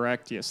 attack,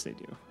 correct? Yes, they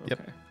do. Okay.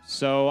 Yep.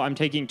 So I'm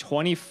taking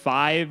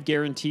 25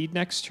 guaranteed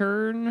next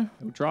turn.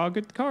 Draw a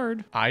good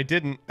card. I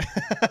didn't.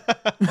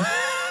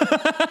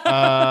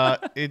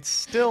 It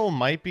still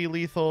might be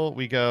lethal.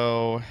 We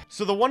go...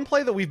 So the one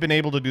play that we've been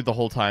able to do the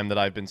whole time that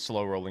I've been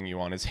slow rolling you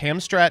on is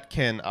Hamstrat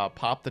can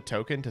pop the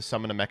token to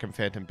summon a Mecha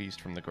Phantom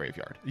Beast from the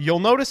graveyard. You'll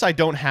notice I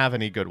don't have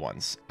any good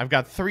ones. I've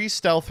got 3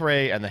 Stealth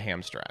Ray and the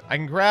Hamstrat. I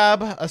can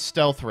grab a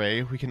Stealth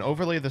Ray. We can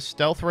overlay the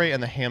Stealth Ray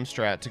and the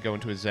Hamstrat to go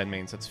into a Zen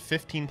mains. That's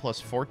 15 plus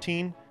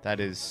 14. That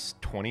is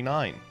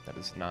 29. That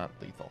is not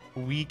lethal.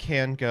 We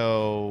can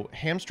go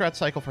Hamstrat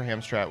cycle for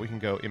Hamstrat. We can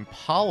go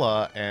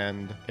Impala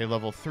and a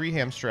level 3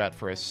 Hamstrat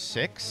for a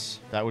 6.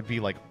 That would be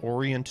like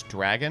Orient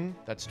Dragon.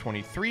 That's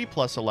 23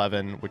 plus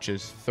 11, which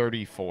is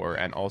 34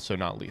 and also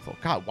not lethal.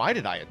 God, why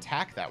did I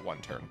attack that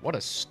one turn? What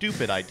a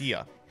stupid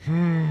idea.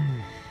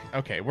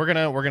 Okay, we're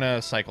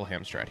gonna cycle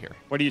Hamstrat here.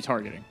 What are you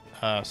targeting?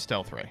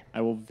 Stealth Ray.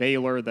 I will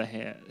Valor the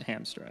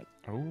Hamstrat.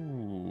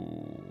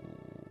 Oh,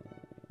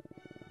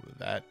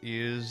 that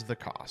is the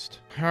cost.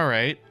 All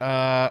right.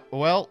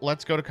 Well,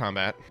 let's go to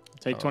combat.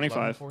 Take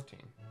 25. 14.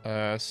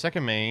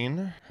 Second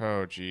main.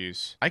 Oh,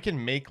 geez. I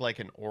can make like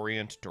an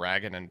Orient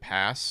Dragon and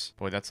pass.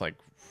 Boy, that's like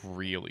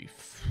really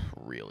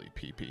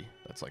PP.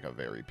 That's like a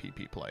very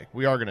PP play.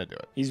 We are gonna do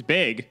it. He's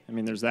big. I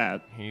mean, there's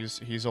that.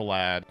 He's a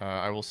lad.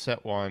 I will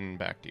set one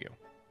back to you.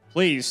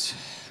 Please.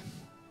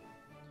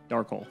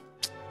 Dark Hole.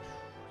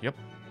 Yep.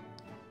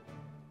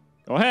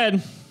 Go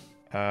ahead.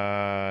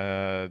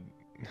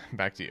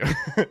 Back to you.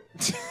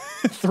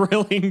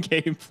 Thrilling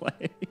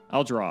gameplay.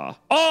 I'll draw.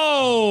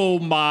 Oh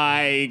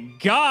my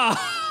god.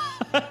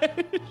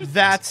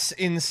 That's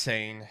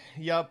insane.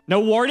 Yep. No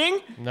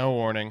warning? No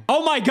warning.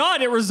 Oh my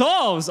god, it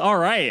resolves. All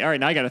right. All right,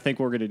 now I got to think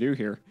what we're going to do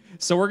here.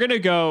 So we're going to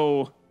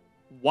go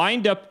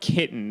Wind Up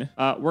Kitten.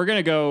 We're going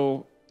to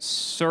go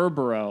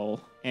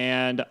Cerberell.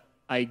 And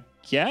I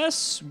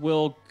guess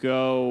we'll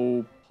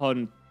go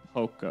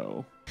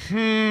Punpoko.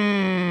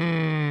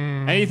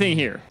 Anything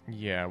here?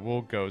 Yeah,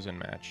 we'll goes and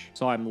match.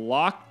 So I'm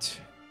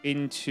locked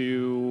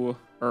into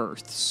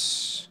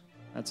Earths.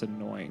 That's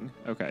annoying.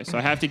 Okay, so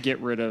I have to get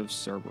rid of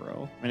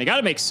Cerberell. I mean, I got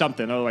to make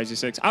something, otherwise he's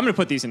 6. I'm going to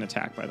put these in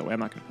attack, by the way.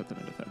 I'm not going to put them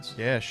in defense.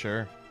 Yeah,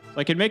 sure. So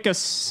I can make a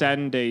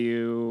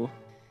Sandeu.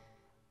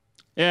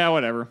 Yeah,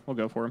 whatever. We'll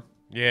go for him.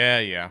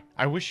 Yeah.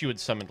 I wish you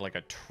had summoned like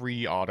a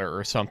tree otter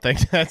or something.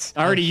 I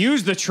already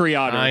used the tree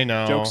otter. I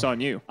know. Joke's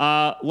on you.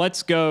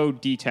 Let's go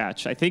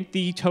detach. I think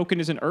the token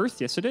is an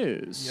Earth. Yes, it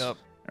is. Yep.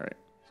 All right.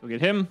 So we'll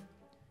get him.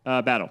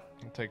 Battle.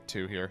 I'll take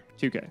 2 here.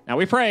 2K. Now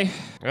we pray.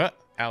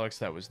 Alex,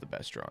 that was the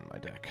best draw on my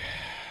deck.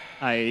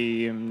 I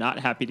am not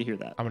happy to hear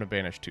that. I'm going to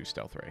banish 2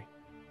 Stealth Ray.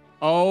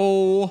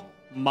 Oh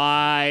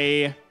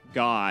my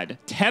god.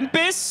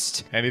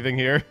 Tempest? Anything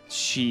here?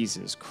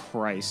 Jesus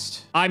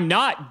Christ. I'm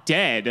not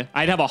dead.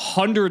 I'd have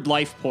 100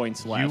 life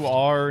points left. You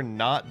are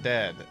not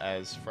dead,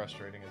 as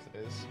frustrating as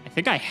it is. I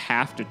think I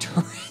have to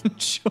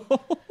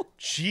torrential.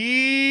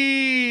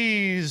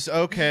 Jeez.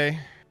 Okay.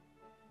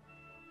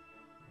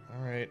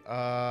 All right.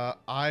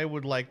 I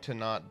would like to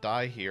not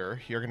die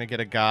here. You're going to get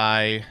a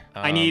guy.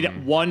 I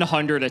need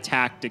 100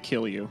 attack to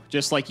kill you,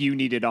 just like you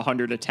needed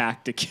 100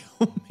 attack to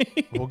kill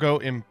me. We'll go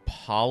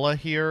Impala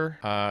here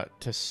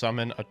to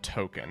summon a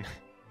token.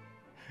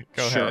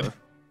 Go ahead.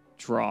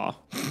 Draw.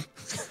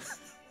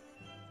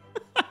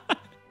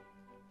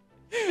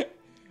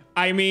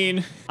 I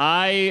mean,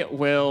 I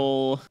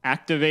will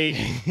activate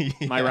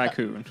my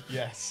raccoon.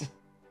 Yes.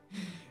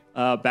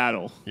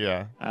 Battle.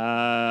 Yeah.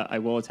 I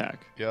will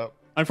attack. Yep.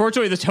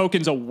 Unfortunately, the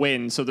token's a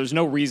win, so there's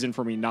no reason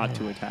for me not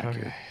to attack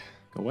you.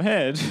 Go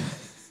ahead.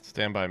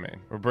 Stand by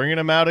main. We're bringing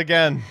him out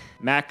again.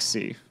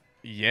 Maxi.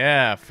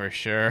 Yeah, for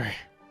sure.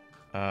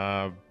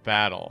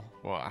 Battle.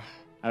 Wow.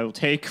 I will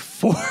take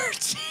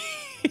 14.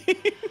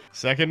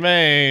 Second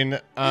main.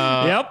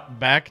 Yep.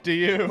 Back to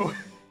you.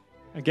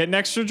 I get an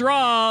extra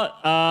draw.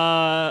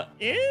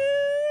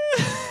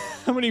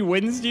 How many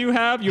wins do you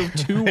have? You have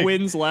 2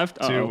 wins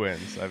left. 2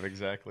 wins. I've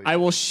exactly. I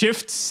will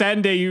shift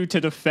Sandeu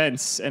to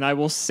defense, and I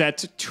will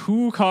set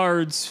 2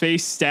 cards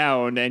face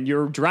down, and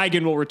your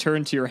dragon will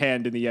return to your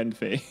hand in the end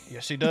phase.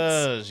 Yes, he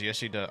does. Yes,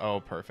 he does.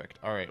 Oh, perfect.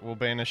 All right, we'll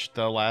banish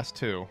the last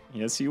 2.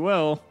 Yes, he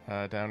will.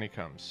 Down he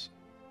comes.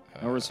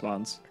 No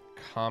response.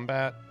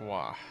 Combat.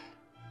 Wah.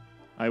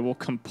 I will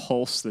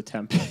compulse the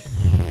Tempest.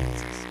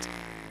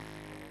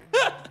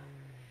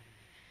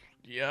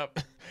 Yep.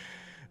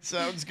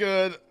 Sounds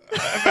good.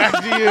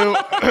 Back to you.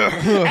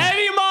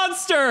 Any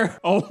monster!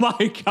 Oh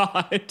my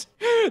god.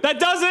 That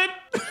does it!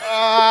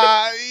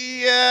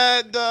 Yeah,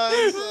 it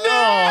does.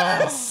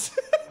 Yes!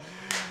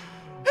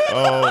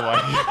 Oh my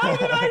god. How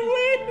did I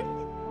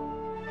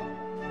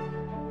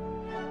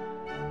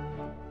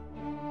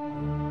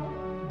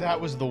win? That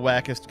was the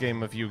wackiest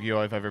game of Yu-Gi-Oh!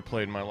 I've ever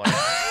played in my life.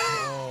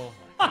 Oh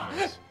my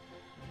goodness.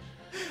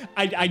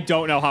 I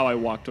don't know how I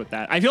walked with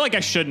that. I feel like I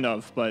shouldn't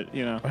have, but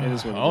you know, it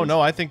is what it is.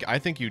 No, I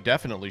think you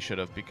definitely should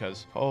have,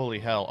 because holy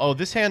hell. Oh,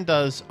 this hand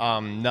does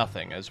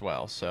nothing as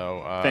well.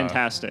 So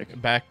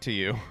fantastic. Back to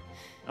you.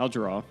 I'll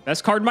draw.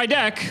 Best card in my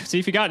deck. See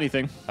if you got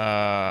anything.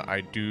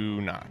 I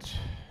do not.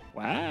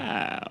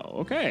 Wow.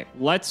 Okay.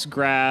 Let's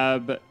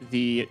grab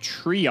the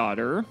Tree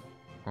Otter.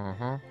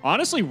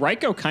 Honestly,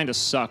 Raikou kind of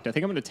sucked. I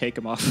think I'm going to take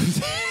him off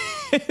of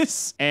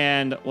this.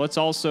 And let's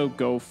also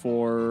go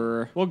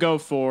for... We'll go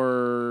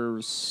for...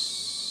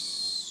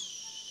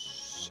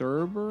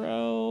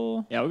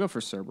 Cerberell? Yeah, we'll go for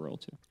Cerberell,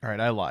 too. All right,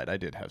 I lied. I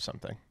did have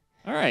something.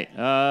 All right.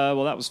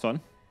 Well, that was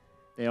fun.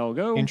 They all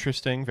go.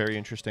 Interesting. Very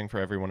interesting for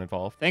everyone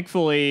involved.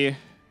 Thankfully,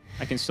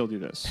 I can still do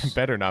this.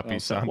 Better not be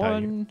Sandeu.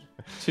 1,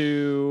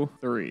 2,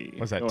 3.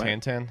 Was that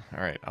Tantan?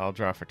 All right, I'll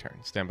draw for turn.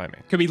 Stand by me.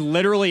 Could be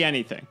literally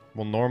anything.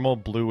 Well, normal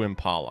blue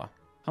Impala.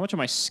 How much am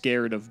I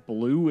scared of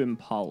blue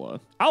Impala?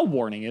 I'll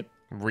warning it.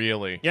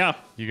 Really? Yeah.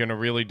 You're gonna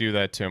really do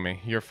that to me?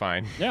 You're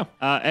fine. Yeah.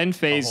 End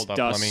phase hold up.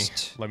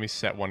 dust. Let me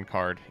set 1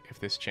 card if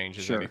this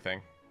changes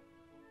anything.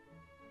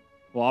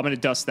 Well, I'm gonna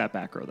dust that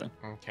back row then.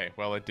 Okay.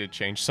 Well, it did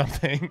change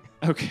something.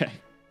 Okay.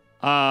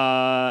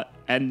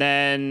 And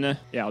then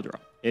yeah, I'll draw.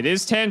 It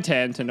is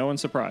 10-10, to no one's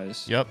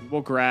surprise. Yep.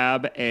 We'll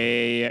grab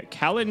a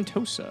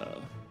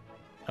Calentosa.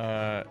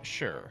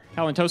 Sure.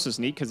 Calentosa's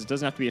neat because it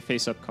doesn't have to be a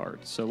face-up card.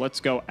 So let's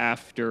go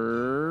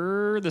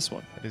after this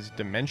one. It is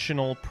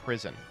Dimensional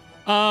Prison.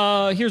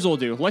 Here's what we'll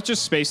do. Let's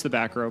just space the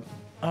back row.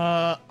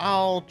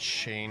 I'll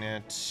chain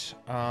it.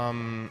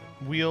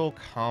 We'll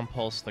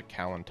compulse the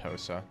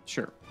Calentosa.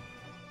 Sure.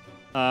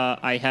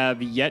 I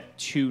have yet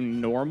to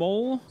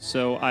normal,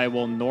 so I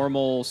will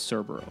normal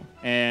Cerbero.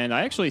 And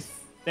I actually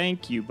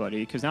thank you,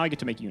 buddy, because now I get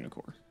to make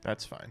Unicorn.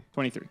 That's fine.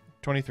 23.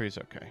 23 is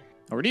okay.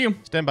 Over to you.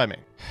 Stand by me.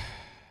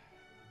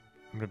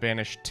 I'm going to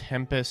banish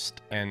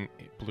Tempest and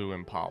Blue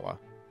Impala.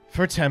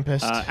 For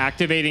Tempest.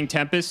 Activating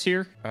Tempest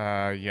here.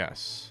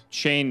 Yes.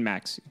 Chain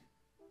Maxi.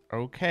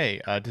 Okay.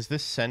 Does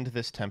this send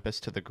this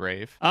Tempest to the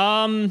grave?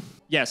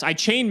 Yes, I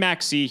chain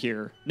Maxi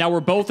here. Now we're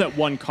both at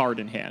 1 card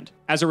in hand.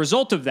 As a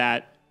result of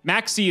that,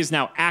 Maxi is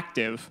now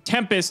active.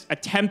 Tempest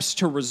attempts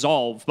to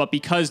resolve, but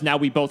because now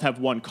we both have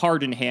 1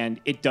 card in hand,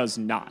 it does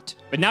not.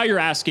 But now you're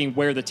asking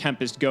where the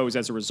Tempest goes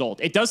as a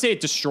result. It does say it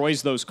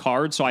destroys those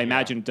cards, so I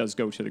imagine it does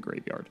go to the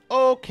graveyard.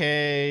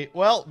 Okay,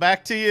 well,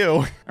 back to you.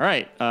 All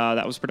right,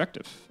 that was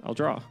productive. I'll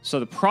draw. So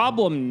the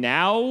problem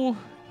now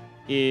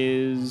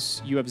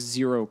is you have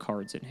 0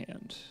 cards in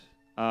hand.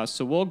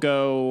 So we'll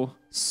go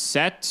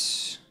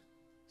set,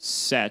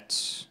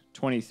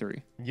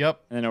 23.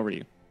 Yep. And then over to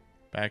you.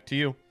 Back to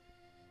you.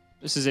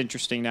 This is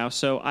interesting now.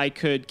 So I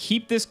could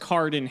keep this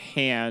card in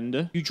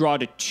hand. You draw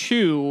to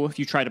 2. If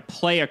you try to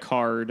play a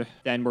card,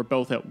 then we're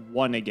both at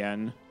 1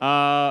 again.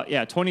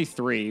 Yeah,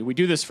 23. We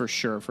do this for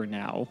sure for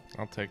now.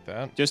 I'll take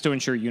that. Just to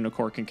ensure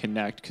Unicorn can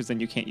connect, because then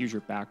you can't use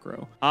your back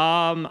row.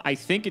 I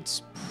think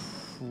it's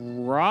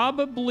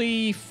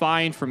probably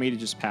fine for me to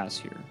just pass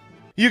here.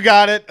 You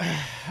got it.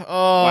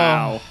 Oh,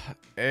 wow.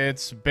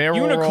 It's barrel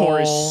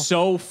Unicorn roll. is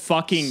so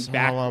fucking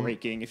Solemn.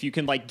 backbreaking. If you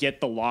can, like,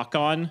 get the lock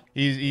on.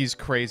 He's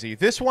crazy.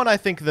 This one, I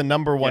think the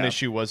number 1 Yeah.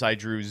 issue was I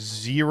drew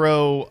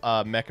 0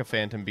 Mecha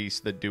Phantom Beasts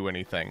that do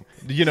anything.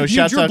 You know, You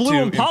shouts drew out Blue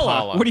to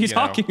Impala. What are you know.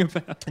 talking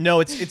about? No,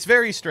 it's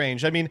very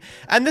strange. I mean,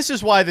 and this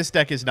is why this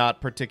deck is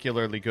not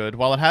particularly good.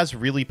 While it has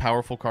really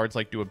powerful cards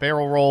like Do a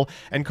Barrel Roll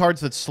and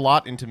cards that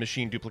slot into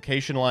machine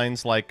duplication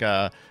lines like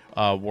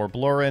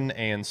Warblorin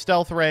and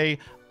Stealth Ray,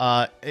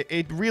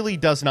 it really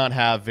does not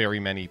have very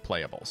many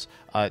playables.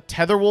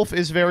 Tetherwolf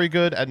is very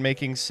good at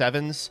making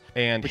 7s,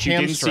 and Which you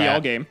didn't see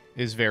all game.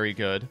 is very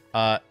good.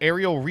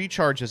 Aerial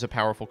Recharge is a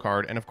powerful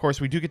card, and of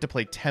course we do get to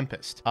play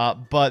Tempest.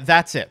 But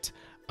that's it.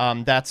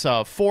 That's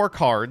 4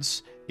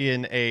 cards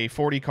in a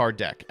 40-card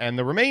deck, and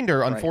the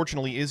remainder,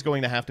 unfortunately, is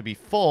going to have to be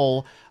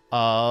full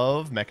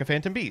of Mecha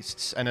Phantom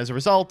Beasts. And as a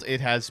result, it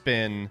has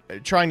been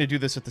trying to do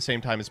this at the same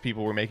time as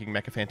people were making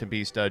Mecha Phantom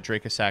Beast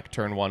Dracosac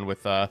turn 1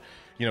 with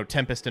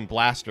Tempest and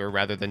Blaster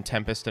rather than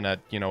Tempest and a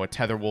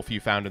Tetherwolf you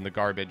found in the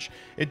garbage.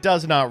 It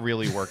does not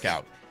really work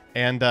out.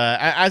 And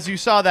as you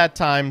saw that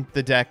time,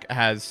 the deck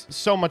has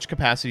so much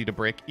capacity to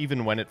brick,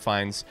 even when it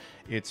finds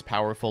its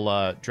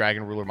powerful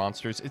Dragon Ruler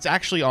monsters. It's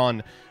actually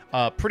on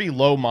pretty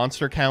low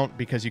monster count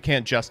because you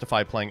can't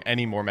justify playing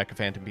any more Mecha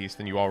Phantom Beasts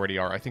than you already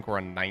are. I think we're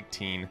on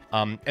 19.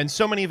 And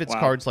so many of its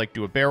cards, like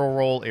Do a Barrel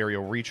Roll,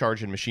 Aerial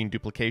Recharge, and Machine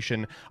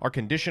Duplication, are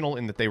conditional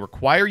in that they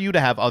require you to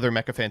have other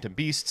Mecha Phantom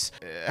Beasts.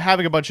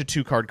 Having a bunch of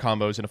 2-card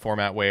combos in a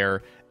format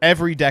where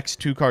every deck's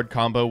 2-card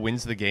combo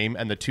wins the game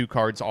and the 2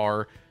 cards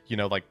are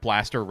like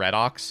Blaster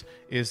Redox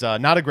is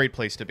not a great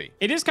place to be.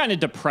 It is kind of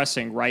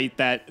depressing, right?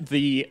 That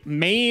the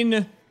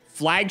main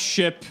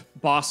flagship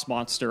boss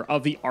monster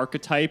of the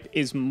archetype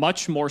is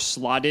much more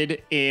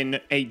slotted in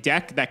a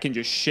deck that can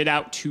just shit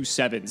out 2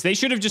 7s. They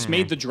should have just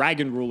made the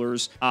Dragon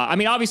Rulers. I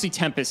mean, obviously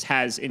Tempest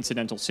has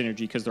incidental synergy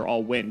because they're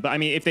all win. But I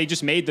mean, if they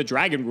just made the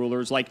Dragon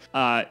Rulers like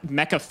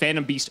Mecha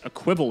Phantom Beast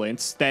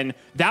equivalents, then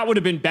that would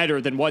have been better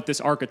than what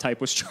this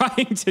archetype was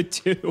trying to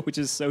do, which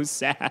is so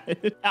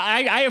sad.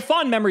 I have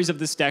fond memories of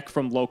this deck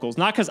from locals,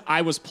 not because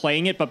I was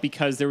playing it, but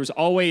because there was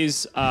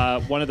always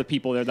one of the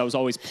people there that was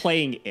always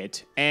playing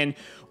it. And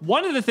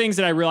one of the things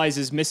that I realized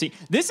is missing,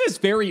 this is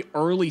very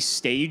early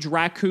stage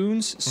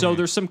Raccoons, so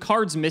there's some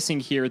cards missing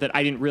here that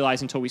I didn't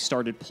realize until we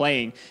started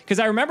playing. Because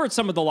I remembered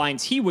some of the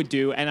lines he would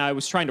do, and I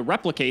was trying to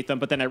replicate them,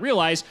 but then I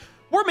realized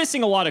we're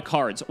missing a lot of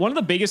cards. One of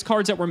the biggest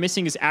cards that we're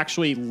missing is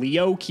actually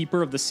Leo,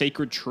 Keeper of the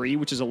Sacred Tree,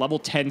 which is a level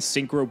 10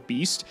 Synchro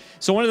Beast.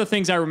 So one of the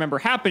things I remember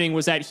happening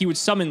was that he would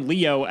summon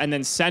Leo and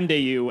then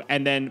Sendeu,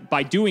 and then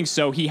by doing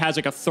so, he has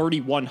like a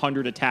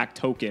 3100 attack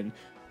token.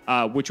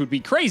 Which would be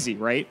crazy,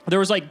 right? There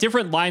was like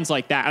different lines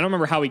like that. I don't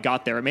remember how he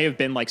got there. It may have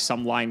been like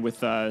some line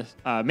with,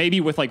 maybe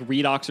with like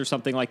Redox or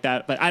something like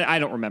that, but I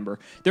don't remember.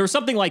 There was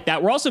something like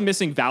that. We're also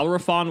missing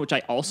Valorophon, which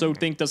I also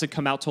think doesn't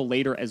come out till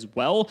later as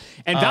well.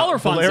 And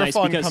Valorophon's nice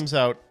because comes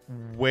out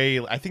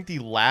I think the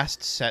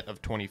last set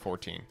of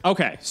 2014.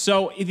 Okay,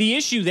 so the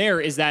issue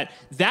there is that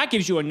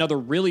gives you another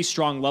really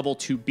strong level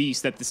 2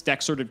 beast that this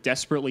deck sort of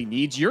desperately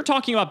needs. You're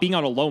talking about being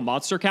on a low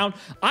monster count.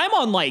 I'm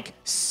on like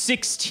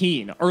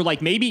 16 or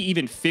like maybe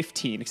even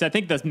 15 because I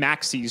think the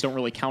maxis don't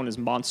really count as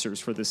monsters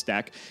for this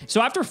deck.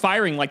 So after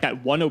firing like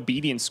that one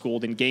Obedience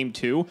Schooled in game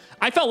 2,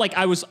 I felt like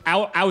I was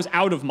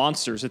out of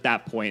monsters at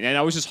that point, and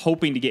I was just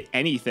hoping to get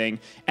anything.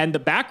 And the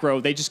back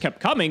row, they just kept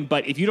coming,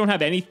 but if you don't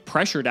have any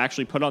pressure to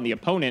actually put on the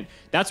opponent,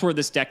 that's where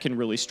this deck can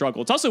really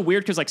struggle. It's also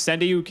weird because like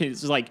Sendayu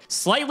is like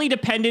slightly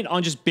dependent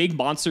on just big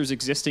monsters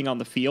existing on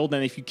the field,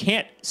 and if you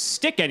can't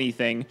stick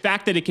anything, the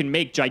fact that it can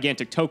make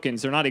gigantic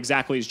tokens, they're not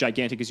exactly as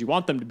gigantic as you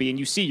want them to be, and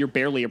you see you're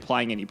barely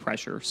applying any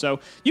pressure. So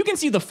you can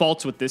see the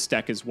faults with this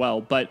deck as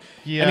well, but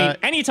yeah. I mean,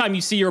 anytime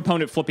you see your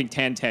opponent flipping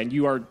 10-10,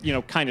 you are, you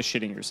know, kind of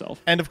shitting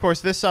yourself. And of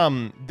course, this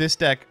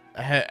deck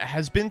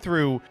has been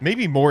through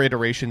maybe more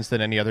iterations than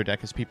any other deck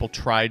as people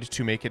tried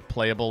to make it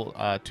playable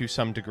to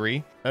some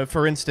degree.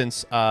 For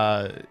instance,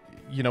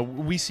 you know,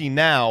 we see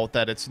now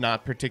that it's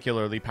not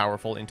particularly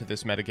powerful into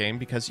this metagame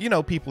because, you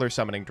know, people are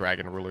summoning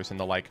Dragon Rulers and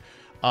the like.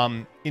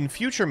 In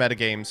future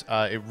metagames,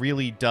 it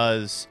really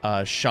does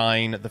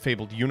shine. The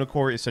Fabled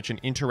Unicorn is such an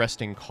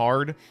interesting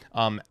card.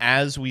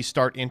 As we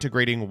start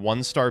integrating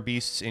 1-star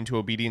beasts into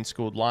Obedience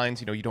Schooled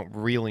lines, you know, you don't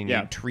really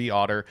need Tree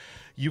Otter.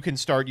 You can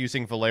start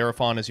using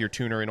Valerophon as your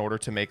tuner in order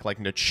to make, like,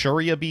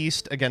 Naturia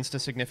Beast against a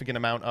significant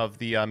amount of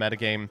the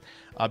metagame.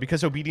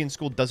 Because Obedience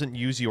Schooled doesn't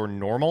use your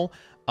normal,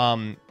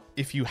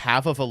 if you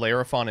have a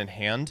Valerophon in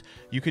hand,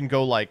 you can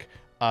go, like,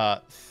 2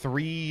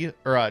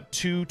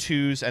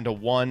 2s and a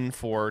 1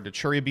 for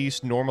Naturia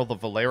Beast, normal the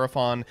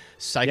Valerophon,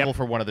 cycle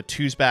for one of the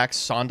 2s back,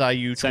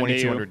 Sandayu,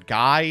 2200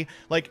 Guy.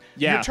 Like,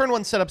 your turn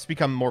 1 setups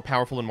become more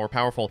powerful and more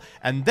powerful.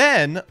 And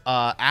then,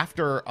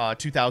 after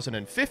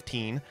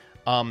 2015,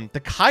 the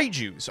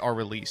Kaijus are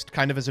released,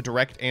 kind of as a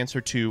direct answer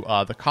to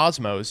the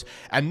Cosmos,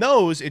 and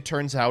those, it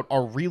turns out,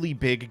 are really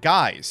big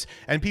guys.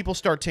 And people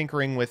start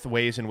tinkering with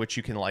ways in which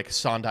you can, like,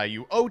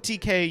 Sandayu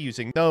OTK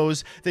using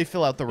those. They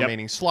fill out the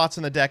remaining slots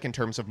in the deck in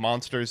terms of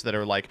monsters that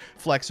are, like,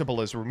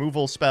 flexible as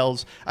removal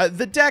spells.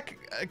 The deck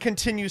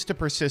continues to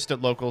persist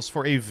at locals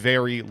for a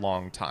very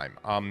long time.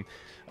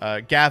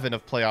 Gavin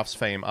of Playoffs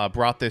fame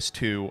brought this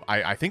to,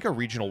 I think, a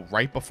regional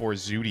right before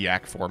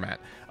Zodiac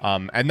format.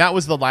 And that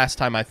was the last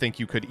time I think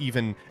you could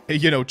even,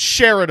 you know,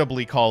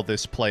 charitably call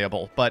this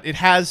playable. But it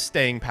has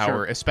staying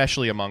power,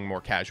 especially among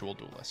more casual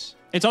duelists.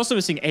 It's also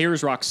missing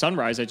Ayers Rock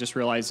Sunrise, I just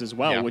realized as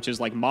well, which is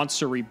like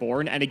Monster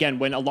Reborn. And again,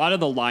 when a lot of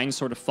the lines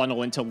sort of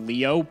funnel into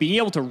Leo, being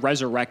able to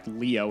resurrect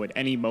Leo at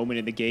any moment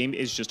in the game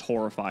is just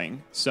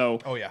horrifying. So,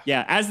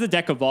 yeah, as the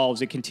deck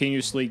evolves, it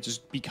continuously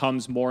just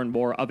becomes more and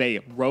more of a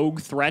rogue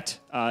threat,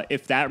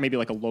 if that, or maybe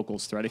like a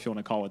locals threat, if you want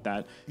to call it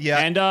that. Yeah.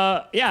 And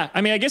yeah,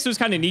 I mean, I guess it was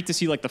kind of neat to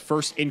see like the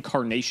first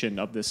incarnation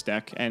of this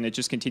deck, and it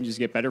just continues to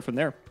get better from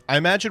there. I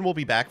imagine we'll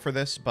be back for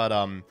this, but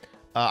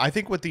I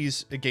think what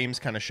these games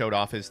kind of showed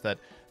off is that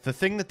the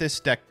thing that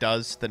this deck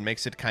does that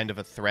makes it kind of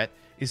a threat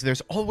is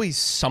there's always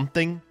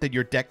something that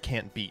your deck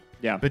can't beat.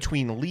 Yeah.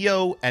 Between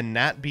Leo and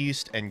Nat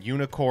Beast and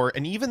Unicorn,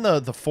 and even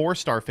the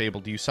 4-star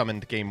Fabled you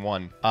summoned game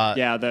 1.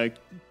 Yeah, the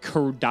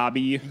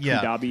Kudabi. Yeah.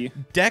 Kudabi.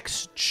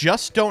 Decks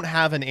just don't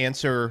have an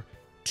answer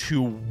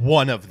to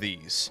one of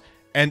these.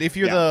 And if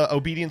you're the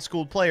Obedience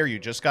Schooled player, you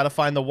just got to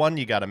find the one,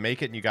 you got to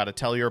make it, and you got to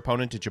tell your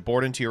opponent, did you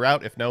board into your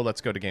route? If no,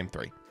 let's go to game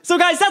 3. So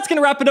guys, that's going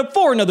to wrap it up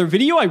for another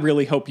video. I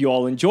really hope you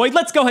all enjoyed.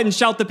 Let's go ahead and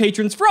shout the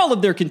patrons for all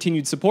of their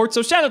continued support. So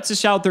shoutouts to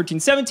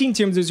Shout1317,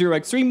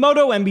 Tim00x3,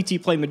 Moto,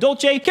 MBT Play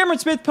Madolce, Cameron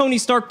Smith, Pony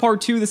Stark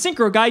Part 2, The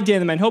Synchro Guy,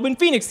 Dan the Manhoban,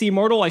 Phoenix the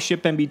Immortal, I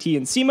Ship MBT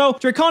and Cimo,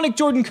 Draconic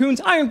Jordan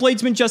Coons, Iron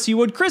Bladesman, Jesse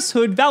Wood, Chris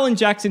Hood, Valen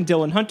Jackson,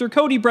 Dylan Hunter,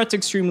 Cody Brett's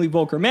Extremely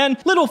Vulgar Man,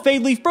 Little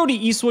Fadeleaf, Brody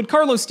Eastwood,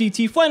 Carlos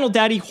DT, Flannel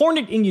Daddy,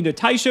 Hornet Indian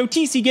Taisho,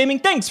 TC Gaming,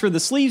 thanks for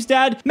the sleeves,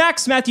 Dad,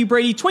 Max Matthew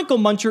Brady, Twinkle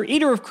Muncher,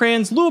 Eater of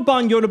Crayons,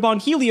 Luabon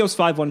Yodabon, Helios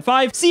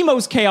 515,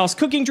 Cimo's Chaos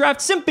Cooking Draft,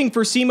 Simping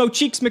for Cimo,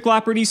 Cheeks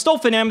McLapperty,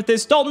 Stolfin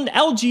Amethyst, Dalton,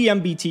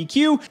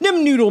 LGMBTQ,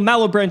 Nim Noodle,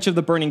 Mallow of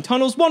the Burning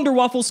Tunnels, Wonder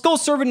Waffle, Skull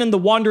Servant and the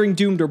Wandering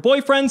Doomed or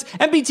Boyfriends,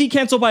 MBT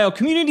cancel by all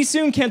community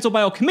soon, cancel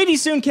by all committee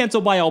soon, cancel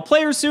by all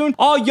players soon,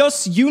 All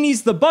Yus,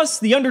 Unis the Bus,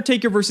 The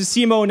Undertaker versus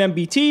Cimo and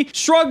MBT,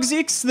 Shrugs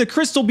X, the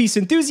Crystal Beast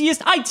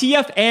Enthusiast,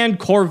 ITF, and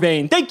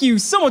Corvain. Thank you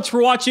so much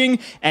for watching,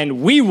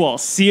 and we will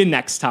see you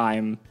next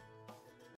time.